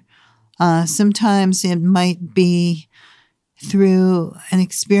nature. Sometimes it might be through an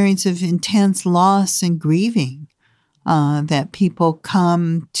experience of intense loss and grieving that people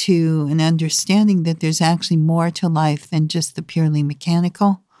come to an understanding that there's actually more to life than just the purely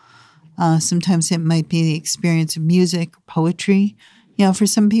mechanical. Sometimes it might be the experience of music, poetry. For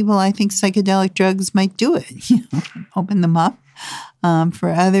some people, I think psychedelic drugs might do it, open them up. For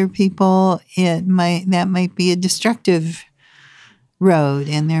other people, that might be a destructive road,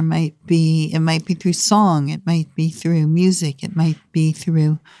 and it might be through song, it might be through music, it might be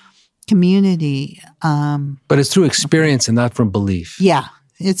through community. But it's through experience and not from belief. Yeah,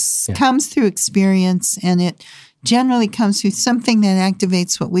 comes through experience, and it generally comes through something that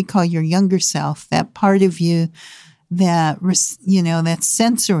activates what we call your younger self, that part of you that's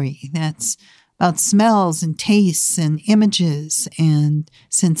sensory, that's about smells and tastes and images and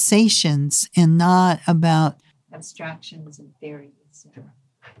sensations, and not about abstractions and theories.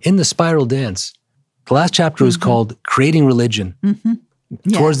 In the spiral dance, the last chapter was called Creating Religion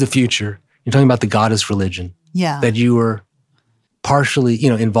Towards the Future. You're talking about the goddess religion that you were partially,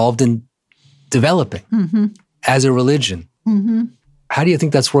 involved in developing as a religion. How do you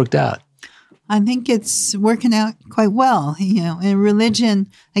think that's worked out? I think it's working out quite well. In religion,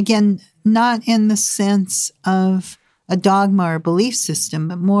 again, not in the sense of a dogma or belief system,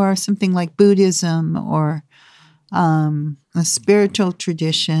 but more something like Buddhism or a spiritual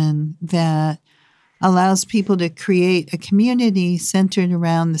tradition that allows people to create a community centered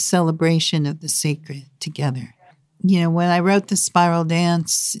around the celebration of the sacred together. When I wrote the Spiral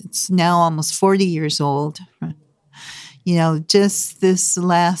Dance, it's now almost 40 years old. Just this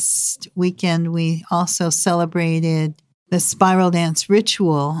last weekend, we also celebrated the Spiral Dance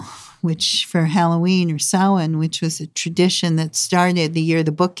ritual, which for Halloween or Samhain, which was a tradition that started the year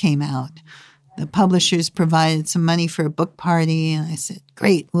the book came out. The publishers provided some money for a book party, and I said,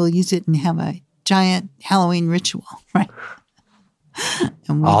 great, we'll use it and have a giant Halloween ritual, right?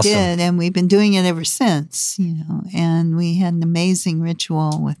 And we did, and we've been doing it ever since, and we had an amazing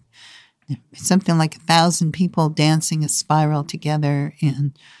ritual with something like 1,000 people dancing a spiral together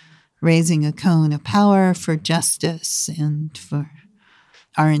and raising a cone of power for justice. And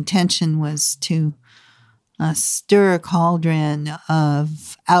our intention was to stir a cauldron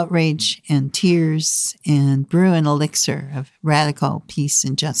of outrage and tears and brew an elixir of radical peace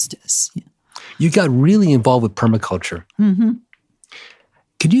and justice. You got really involved with permaculture.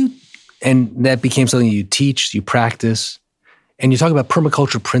 Could you, and that became something you teach, you practice, and you talk about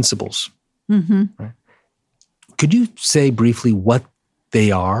permaculture principles. Right? Could you say briefly what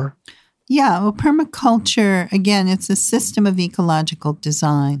they are? Yeah, well, permaculture, again, it's a system of ecological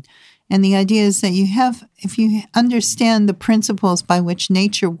design. And the idea is that if you understand the principles by which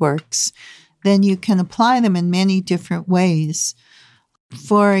nature works, then you can apply them in many different ways.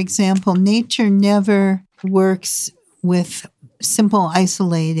 For example, nature never works with simple,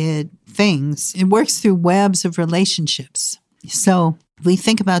 isolated things. It works through webs of relationships. So if we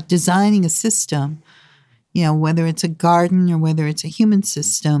think about designing a system, whether it's a garden or whether it's a human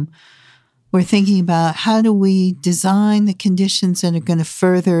system, we're thinking about how do we design the conditions that are going to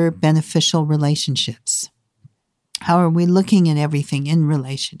further beneficial relationships? How are we looking at everything in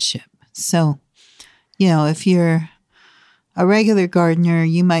relationship? So, if you're a regular gardener,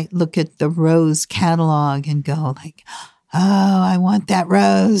 you might look at the rose catalog and go like, oh, I want that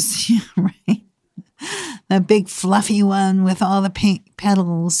rose, right? That big fluffy one with all the pink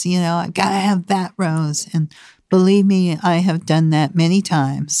petals, I got to have that rose. And believe me, I have done that many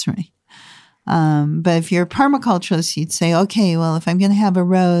times, right? But if you're a permaculturist, you'd say, okay, well, if I'm going to have a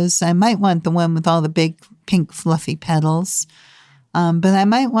rose, I might want the one with all the big pink fluffy petals. But I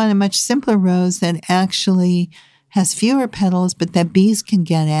might want a much simpler rose that actually has fewer petals, but that bees can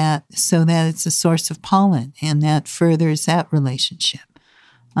get at so that it's a source of pollen, and that furthers that relationship.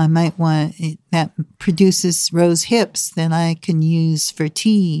 I might want it that produces rose hips that I can use for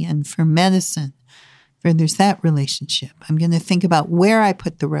tea and for medicine. Furthers that relationship. I'm going to think about where I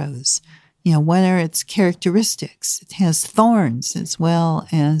put the rose. What are its characteristics? It has thorns as well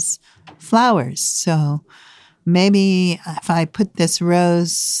as flowers. So maybe if I put this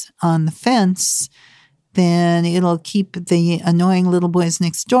rose on the fence, then it'll keep the annoying little boys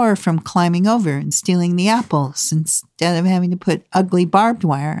next door from climbing over and stealing the apples. Instead of having to put ugly barbed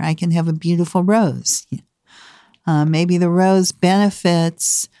wire, I can have a beautiful rose. Maybe the rose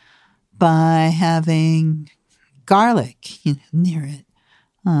benefits by having garlic near it.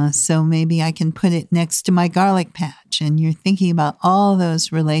 So maybe I can put it next to my garlic patch. And you're thinking about all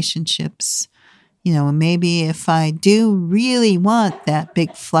those relationships. Maybe if I do really want that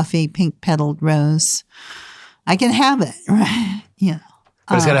big, fluffy, pink-petaled rose, I can have it, right?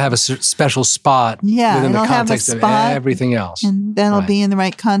 But it's got to have a special spot within the context of everything else. And that'll be in the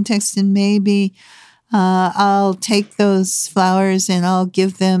right context. And maybe I'll take those flowers and I'll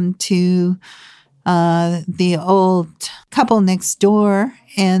give them to the old couple next door,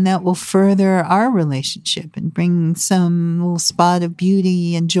 and that will further our relationship and bring some little spot of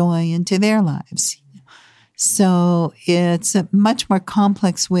beauty and joy into their lives. So it's a much more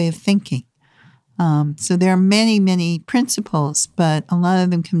complex way of thinking. So there are many, many principles, but a lot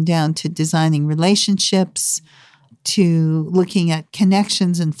of them come down to designing relationships, to looking at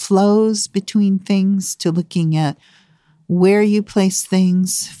connections and flows between things, to looking at where you place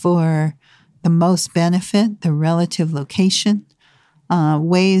things for the most benefit, the relative location,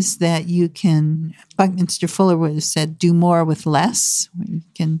 ways that you can, Buckminster Fuller would have said, do more with less. You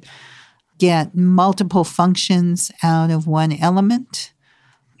can get multiple functions out of one element,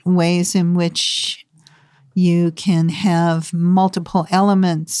 ways in which you can have multiple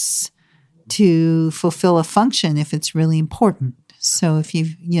elements to fulfill a function if it's really important. So if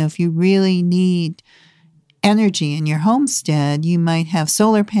you really need energy in your homestead, you might have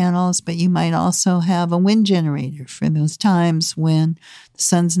solar panels, but you might also have a wind generator for those times when the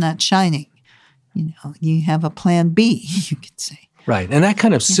sun's not shining. You have a plan B, you could say. Right. And that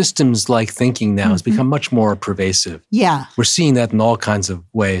kind of systems-like thinking now has become much more pervasive. Yeah. We're seeing that in all kinds of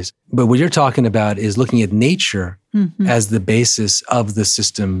ways. But what you're talking about is looking at nature as the basis of the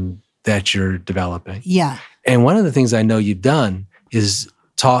system that you're developing. Yeah. And one of the things I know you've done is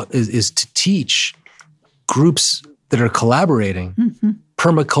to teach groups that are collaborating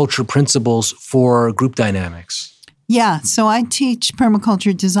permaculture principles for group dynamics. Yeah, so I teach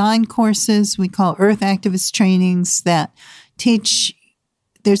permaculture design courses we call Earth Activist trainings that teach,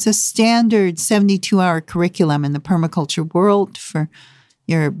 there's a standard 72-hour curriculum in the permaculture world for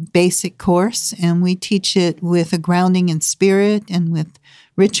your basic course, and we teach it with a grounding in spirit and with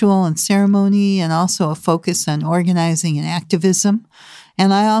ritual and ceremony, and also a focus on organizing and activism.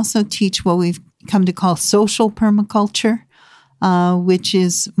 And I also teach what we've come to call social permaculture, which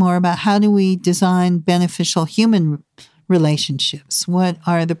is more about how do we design beneficial human relationships? What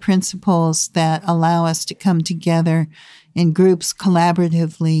are the principles that allow us to come together in groups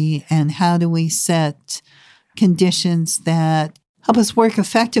collaboratively, and how do we set conditions that help us work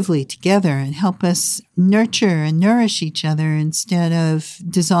effectively together and help us nurture and nourish each other instead of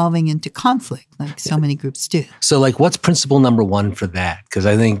dissolving into conflict like so many groups do. So what's principle number one for that? Because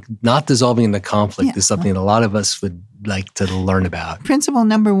I think not dissolving into conflict is something that a lot of us would like to learn about. Principle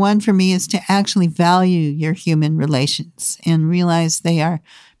number one for me is to actually value your human relations and realize they are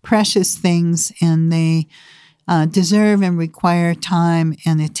precious things, and they deserve and require time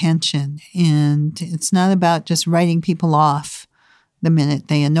and attention. And it's not about just writing people off the minute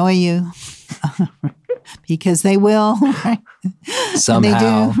they annoy you, because they will, right?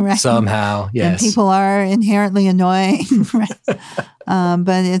 Somehow, they do, right? Somehow, yes. And people are inherently annoying, right?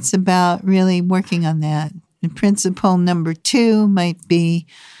 But it's about really working on that. And principle number two might be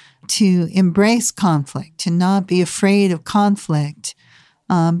to embrace conflict, to not be afraid of conflict,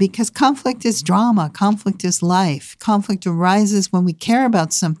 because conflict is drama. Conflict is life. Conflict arises when we care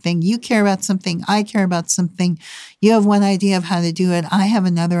about something. You care about something. I care about something. You have one idea of how to do it. I have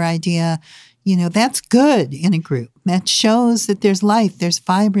another idea. That's good in a group. That shows that there's life, there's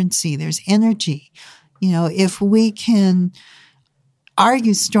vibrancy, there's energy. If we can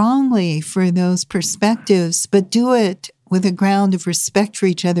argue strongly for those perspectives, but do it with a ground of respect for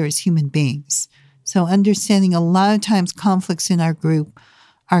each other as human beings. So understanding a lot of times conflicts in our group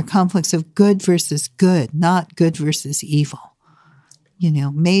are conflicts of good versus good, not good versus evil.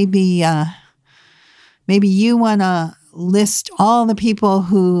 Maybe you want to list all the people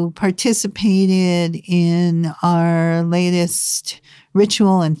who participated in our latest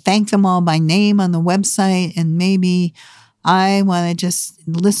ritual and thank them all by name on the website, and maybe I want to just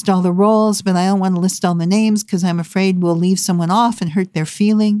list all the roles, but I don't want to list all the names because I'm afraid we'll leave someone off and hurt their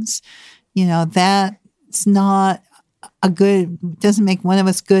feelings. That's not doesn't make one of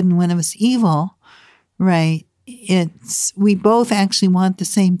us good and one of us evil, right? We both actually want the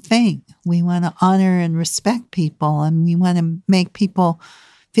same thing. We want to honor and respect people, and we want to make people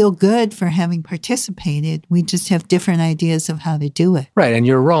feel good for having participated. We just have different ideas of how to do it. Right, and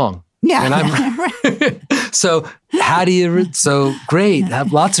you're wrong. Yeah. And I'm So how do you, so great,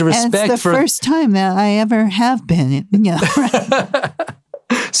 have lots of respect and it's the first time that I ever have been,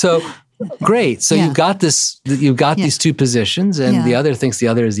 So great. So you've got these two positions, and the other thinks the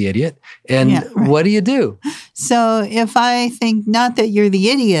other is the idiot. And what do you do? So if I think not that you're the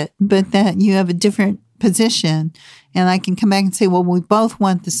idiot, but that you have a different position, and I can come back and say, well, we both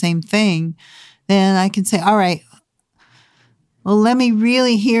want the same thing, then I can say, all right, well, let me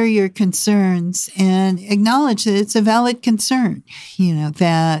really hear your concerns and acknowledge that it's a valid concern,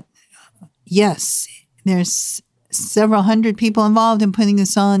 that yes, there's several hundred people involved in putting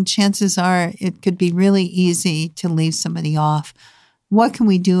this on. Chances are it could be really easy to leave somebody off. What can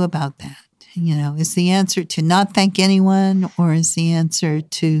we do about that? Is the answer to not thank anyone, or is the answer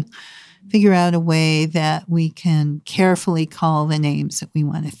to figure out a way that we can carefully call the names that we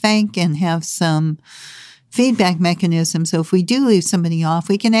want to thank and have some feedback mechanism? So if we do leave somebody off,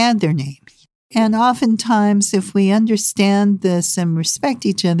 we can add their name. And oftentimes, if we understand this and respect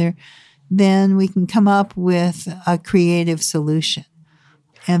each other, then we can come up with a creative solution.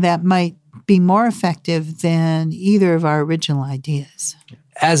 And that might be more effective than either of our original ideas.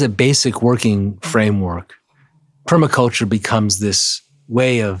 As a basic working framework, permaculture becomes this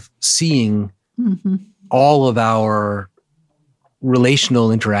way of seeing all of our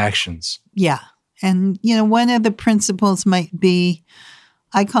relational interactions. Yeah. And, one of the principles might be,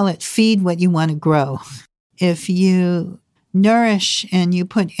 I call it feed what you want to grow. If you nourish and you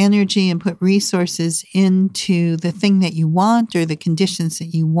put energy and put resources into the thing that you want or the conditions that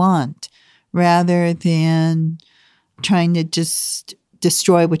you want, rather than trying to just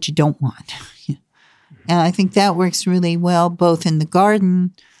destroy what you don't want. And I think that works really well, both in the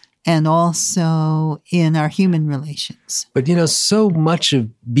garden and also in our human relations. But, so much of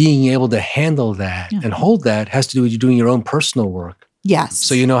being able to handle that and hold that has to do with you doing your own personal work. Yes.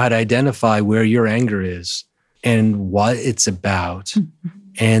 So you know how to identify where your anger is and what it's about,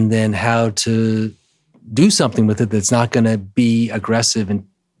 and then how to do something with it that's not going to be aggressive and,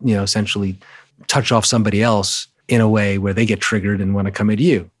 essentially touch off somebody else in a way where they get triggered and want to come at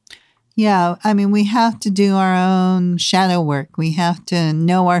you. Yeah, we have to do our own shadow work. We have to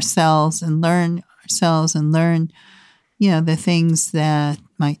know ourselves and learn the things that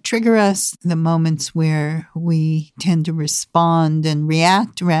might trigger us, the moments where we tend to respond and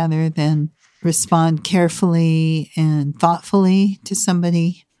react rather than respond carefully and thoughtfully to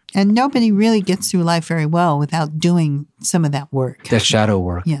somebody. And nobody really gets through life very well without doing some of that work. That shadow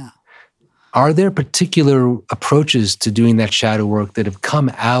work. Yeah. Are there particular approaches to doing that shadow work that have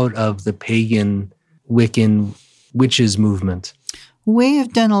come out of the pagan, Wiccan, witches movement? We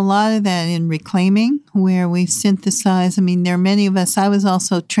have done a lot of that in reclaiming, where we've synthesized. There are many of us. I was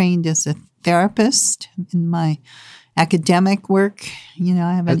also trained as a therapist in my academic work.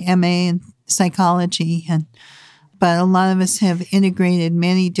 I have an MA in psychology, but a lot of us have integrated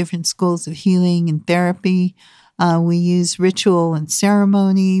many different schools of healing and therapy. We use ritual and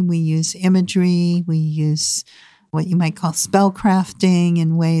ceremony. We use imagery. We use what you might call spellcrafting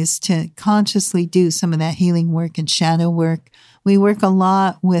in ways to consciously do some of that healing work and shadow work. We work a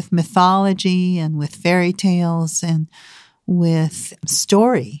lot with mythology and with fairy tales and with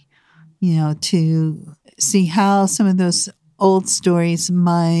story, to see how some of those old stories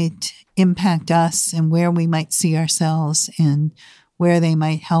might impact us and where we might see ourselves and where they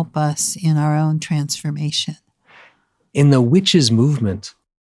might help us in our own transformation. In the witches movement,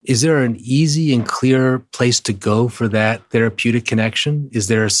 is there an easy and clear place to go for that therapeutic connection? Is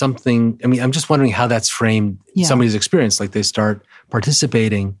there something, I'm just wondering how that's framed in somebody's experience, like they start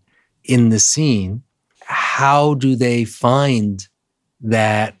participating in the scene. How do they find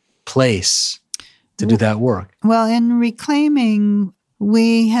that place to do that work? Well, in reclaiming,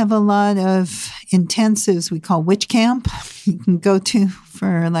 we have a lot of intensives we call witch camp. You can go to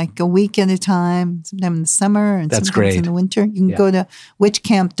for like a week at a time, sometimes in the summer and That's sometimes great. in the winter. You can go to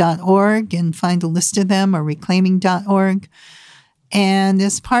witchcamp.org and find a list of them, or reclaiming.org. And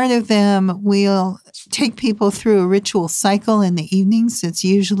as part of them, we'll take people through a ritual cycle in the evenings. It's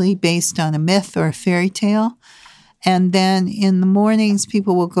usually based on a myth or a fairy tale. And then in the mornings,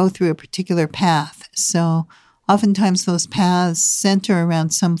 people will go through a particular path. So oftentimes those paths center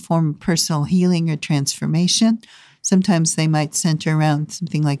around some form of personal healing or transformation. Sometimes they might center around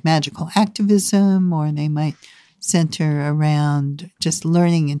something like magical activism, or they might center around just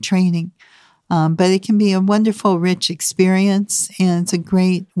learning and training. But it can be a wonderful, rich experience, and it's a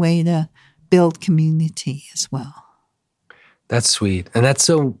great way to build community as well. That's sweet. And that's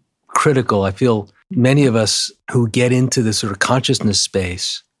so critical. I feel many of us who get into this sort of consciousness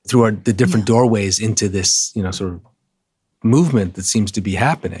space through the different doorways into this, sort of movement that seems to be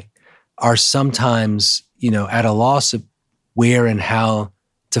happening are sometimes, at a loss of where and how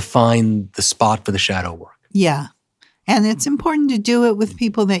to find the spot for the shadow work. Yeah. And it's important to do it with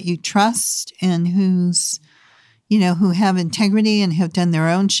people that you trust and who have integrity and have done their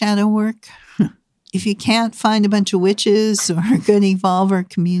own shadow work. If you can't find a bunch of witches or a good evolver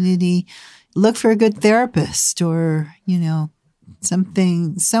community, look for a good therapist or,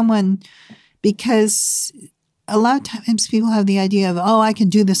 someone, because a lot of times people have the idea of, I can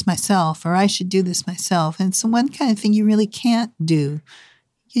do this myself, or I should do this myself. And it's one kind of thing you really can't do.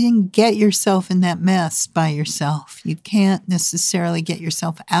 You didn't get yourself in that mess by yourself. You can't necessarily get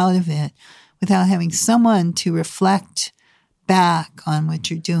yourself out of it without having someone to reflect back on what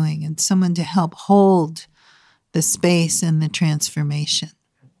you're doing and someone to help hold the space and the transformation.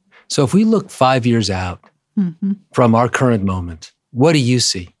 So if we look 5 years out from our current moment, what do you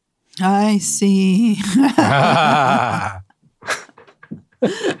see? I see.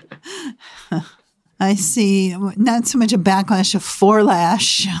 I see not so much a backlash, a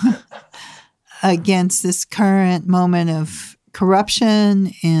forelash against this current moment of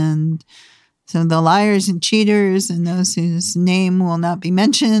corruption and some of the liars and cheaters and those whose name will not be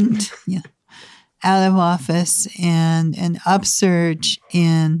mentioned out of office, and an upsurge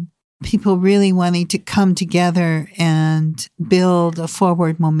in people really wanting to come together and build a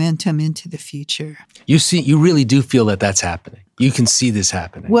forward momentum into the future. You really do feel that that's happening. You can see this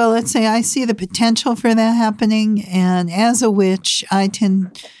happening. Well, let's say I see the potential for that happening. And as a witch, I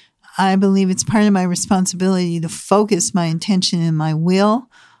believe it's part of my responsibility to focus my intention and my will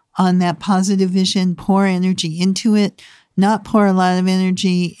on that positive vision, pour energy into it, not pour a lot of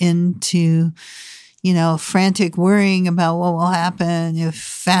energy into, frantic worrying about what will happen if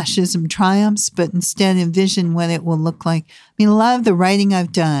fascism triumphs, but instead envision what it will look like. A lot of the writing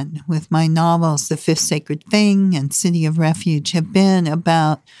I've done with my novels, The Fifth Sacred Thing and City of Refuge, have been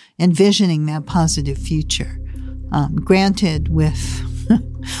about envisioning that positive future. Granted, with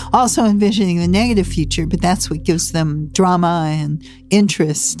also envisioning the negative future, but that's what gives them drama and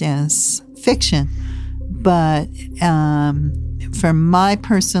interest as fiction. But for my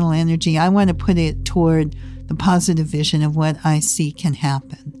personal energy, I want to put it toward the positive vision of what I see can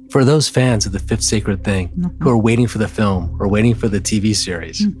happen. For those fans of The Fifth Sacred Thing who are waiting for the film or waiting for the TV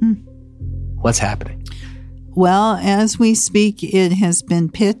series, what's happening? Well, as we speak, it has been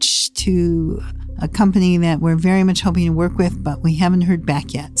pitched to a company that we're very much hoping to work with, but we haven't heard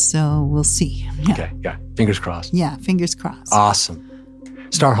back yet, so we'll see. Yeah. Okay, yeah. Fingers crossed. Yeah, fingers crossed. Awesome.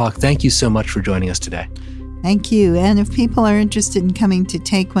 Starhawk, thank you so much for joining us today. Thank you. And if people are interested in coming to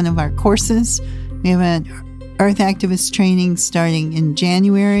take one of our courses, we have an Earth Activist training starting in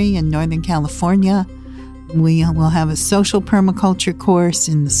January in Northern California. We will have a social permaculture course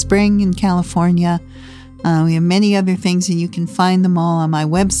in the spring in California. We have many other things, and you can find them all on my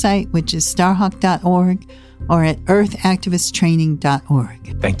website, which is starhawk.org, or at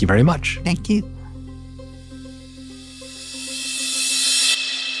earthactivisttraining.org. Thank you very much. Thank you.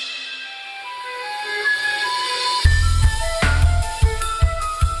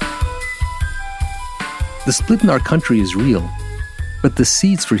 The split in our country is real, but the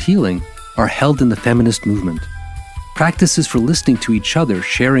seeds for healing are held in the feminist movement. Practices for listening to each other,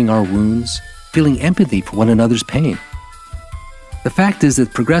 sharing our wounds, feeling empathy for one another's pain. The fact is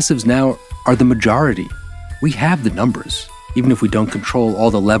that progressives now are the majority. We have the numbers, even if we don't control all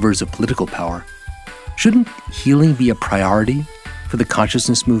the levers of political power. Shouldn't healing be a priority for the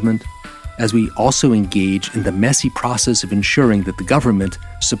consciousness movement, as we also engage in the messy process of ensuring that the government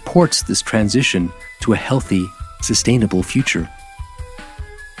supports this transition to a healthy, sustainable future?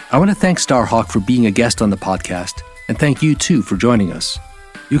 I want to thank Starhawk for being a guest on the podcast, and thank you too for joining us.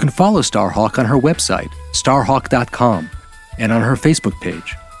 You can follow Starhawk on her website, starhawk.com, and on her Facebook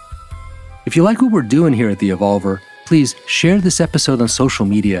page. If you like what we're doing here at The Evolver, please share this episode on social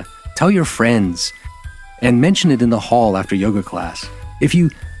media, tell your friends, and mention it in the hall after yoga class. If you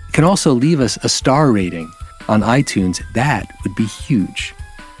can also leave us a star rating on iTunes, that would be huge.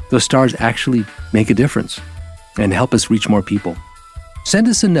 Those stars actually make a difference and help us reach more people. Send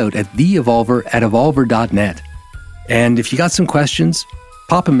us a note at theevolver@evolver.net. And if you got some questions,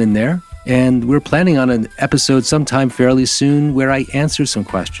 pop them in there. And we're planning on an episode sometime fairly soon where I answer some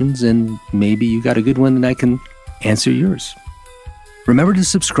questions, and maybe you got a good one and I can answer yours. Remember to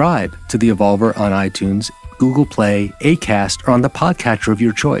subscribe to The Evolver on iTunes, Google Play, Acast, or on the podcatcher of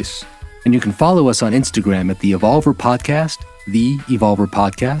your choice. And you can follow us on Instagram at The Evolver Podcast, The Evolver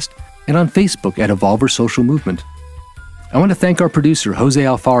Podcast, and on Facebook at Evolver Social Movement. I want to thank our producer, Jose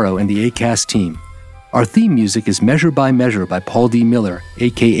Alfaro, and the ACAST team. Our theme music is Measure by Measure by Paul D. Miller,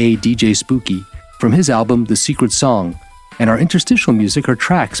 a.k.a. DJ Spooky, from his album The Secret Song. And our interstitial music are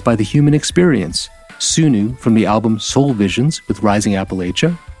tracks by The Human Experience, Sunu from the album Soul Visions with Rising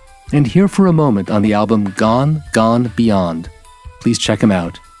Appalachia, and Here for a Moment on the album Gone, Gone, Beyond. Please check him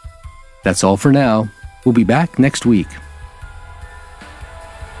out. That's all for now. We'll be back next week.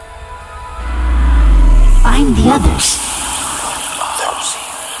 Find the others.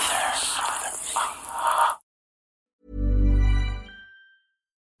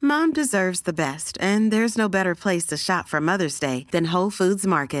 Mom deserves the best, and there's no better place to shop for Mother's Day than Whole Foods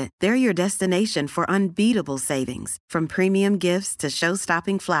Market. They're your destination for unbeatable savings, from premium gifts to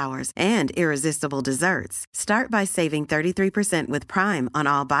show-stopping flowers and irresistible desserts. Start by saving 33% with Prime on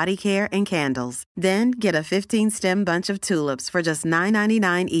all body care and candles. Then get a 15-stem bunch of tulips for just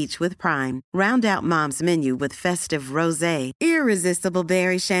 $9.99 each with Prime. Round out Mom's menu with festive rosé, irresistible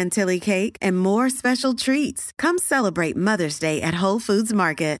berry chantilly cake, and more special treats. Come celebrate Mother's Day at Whole Foods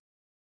Market.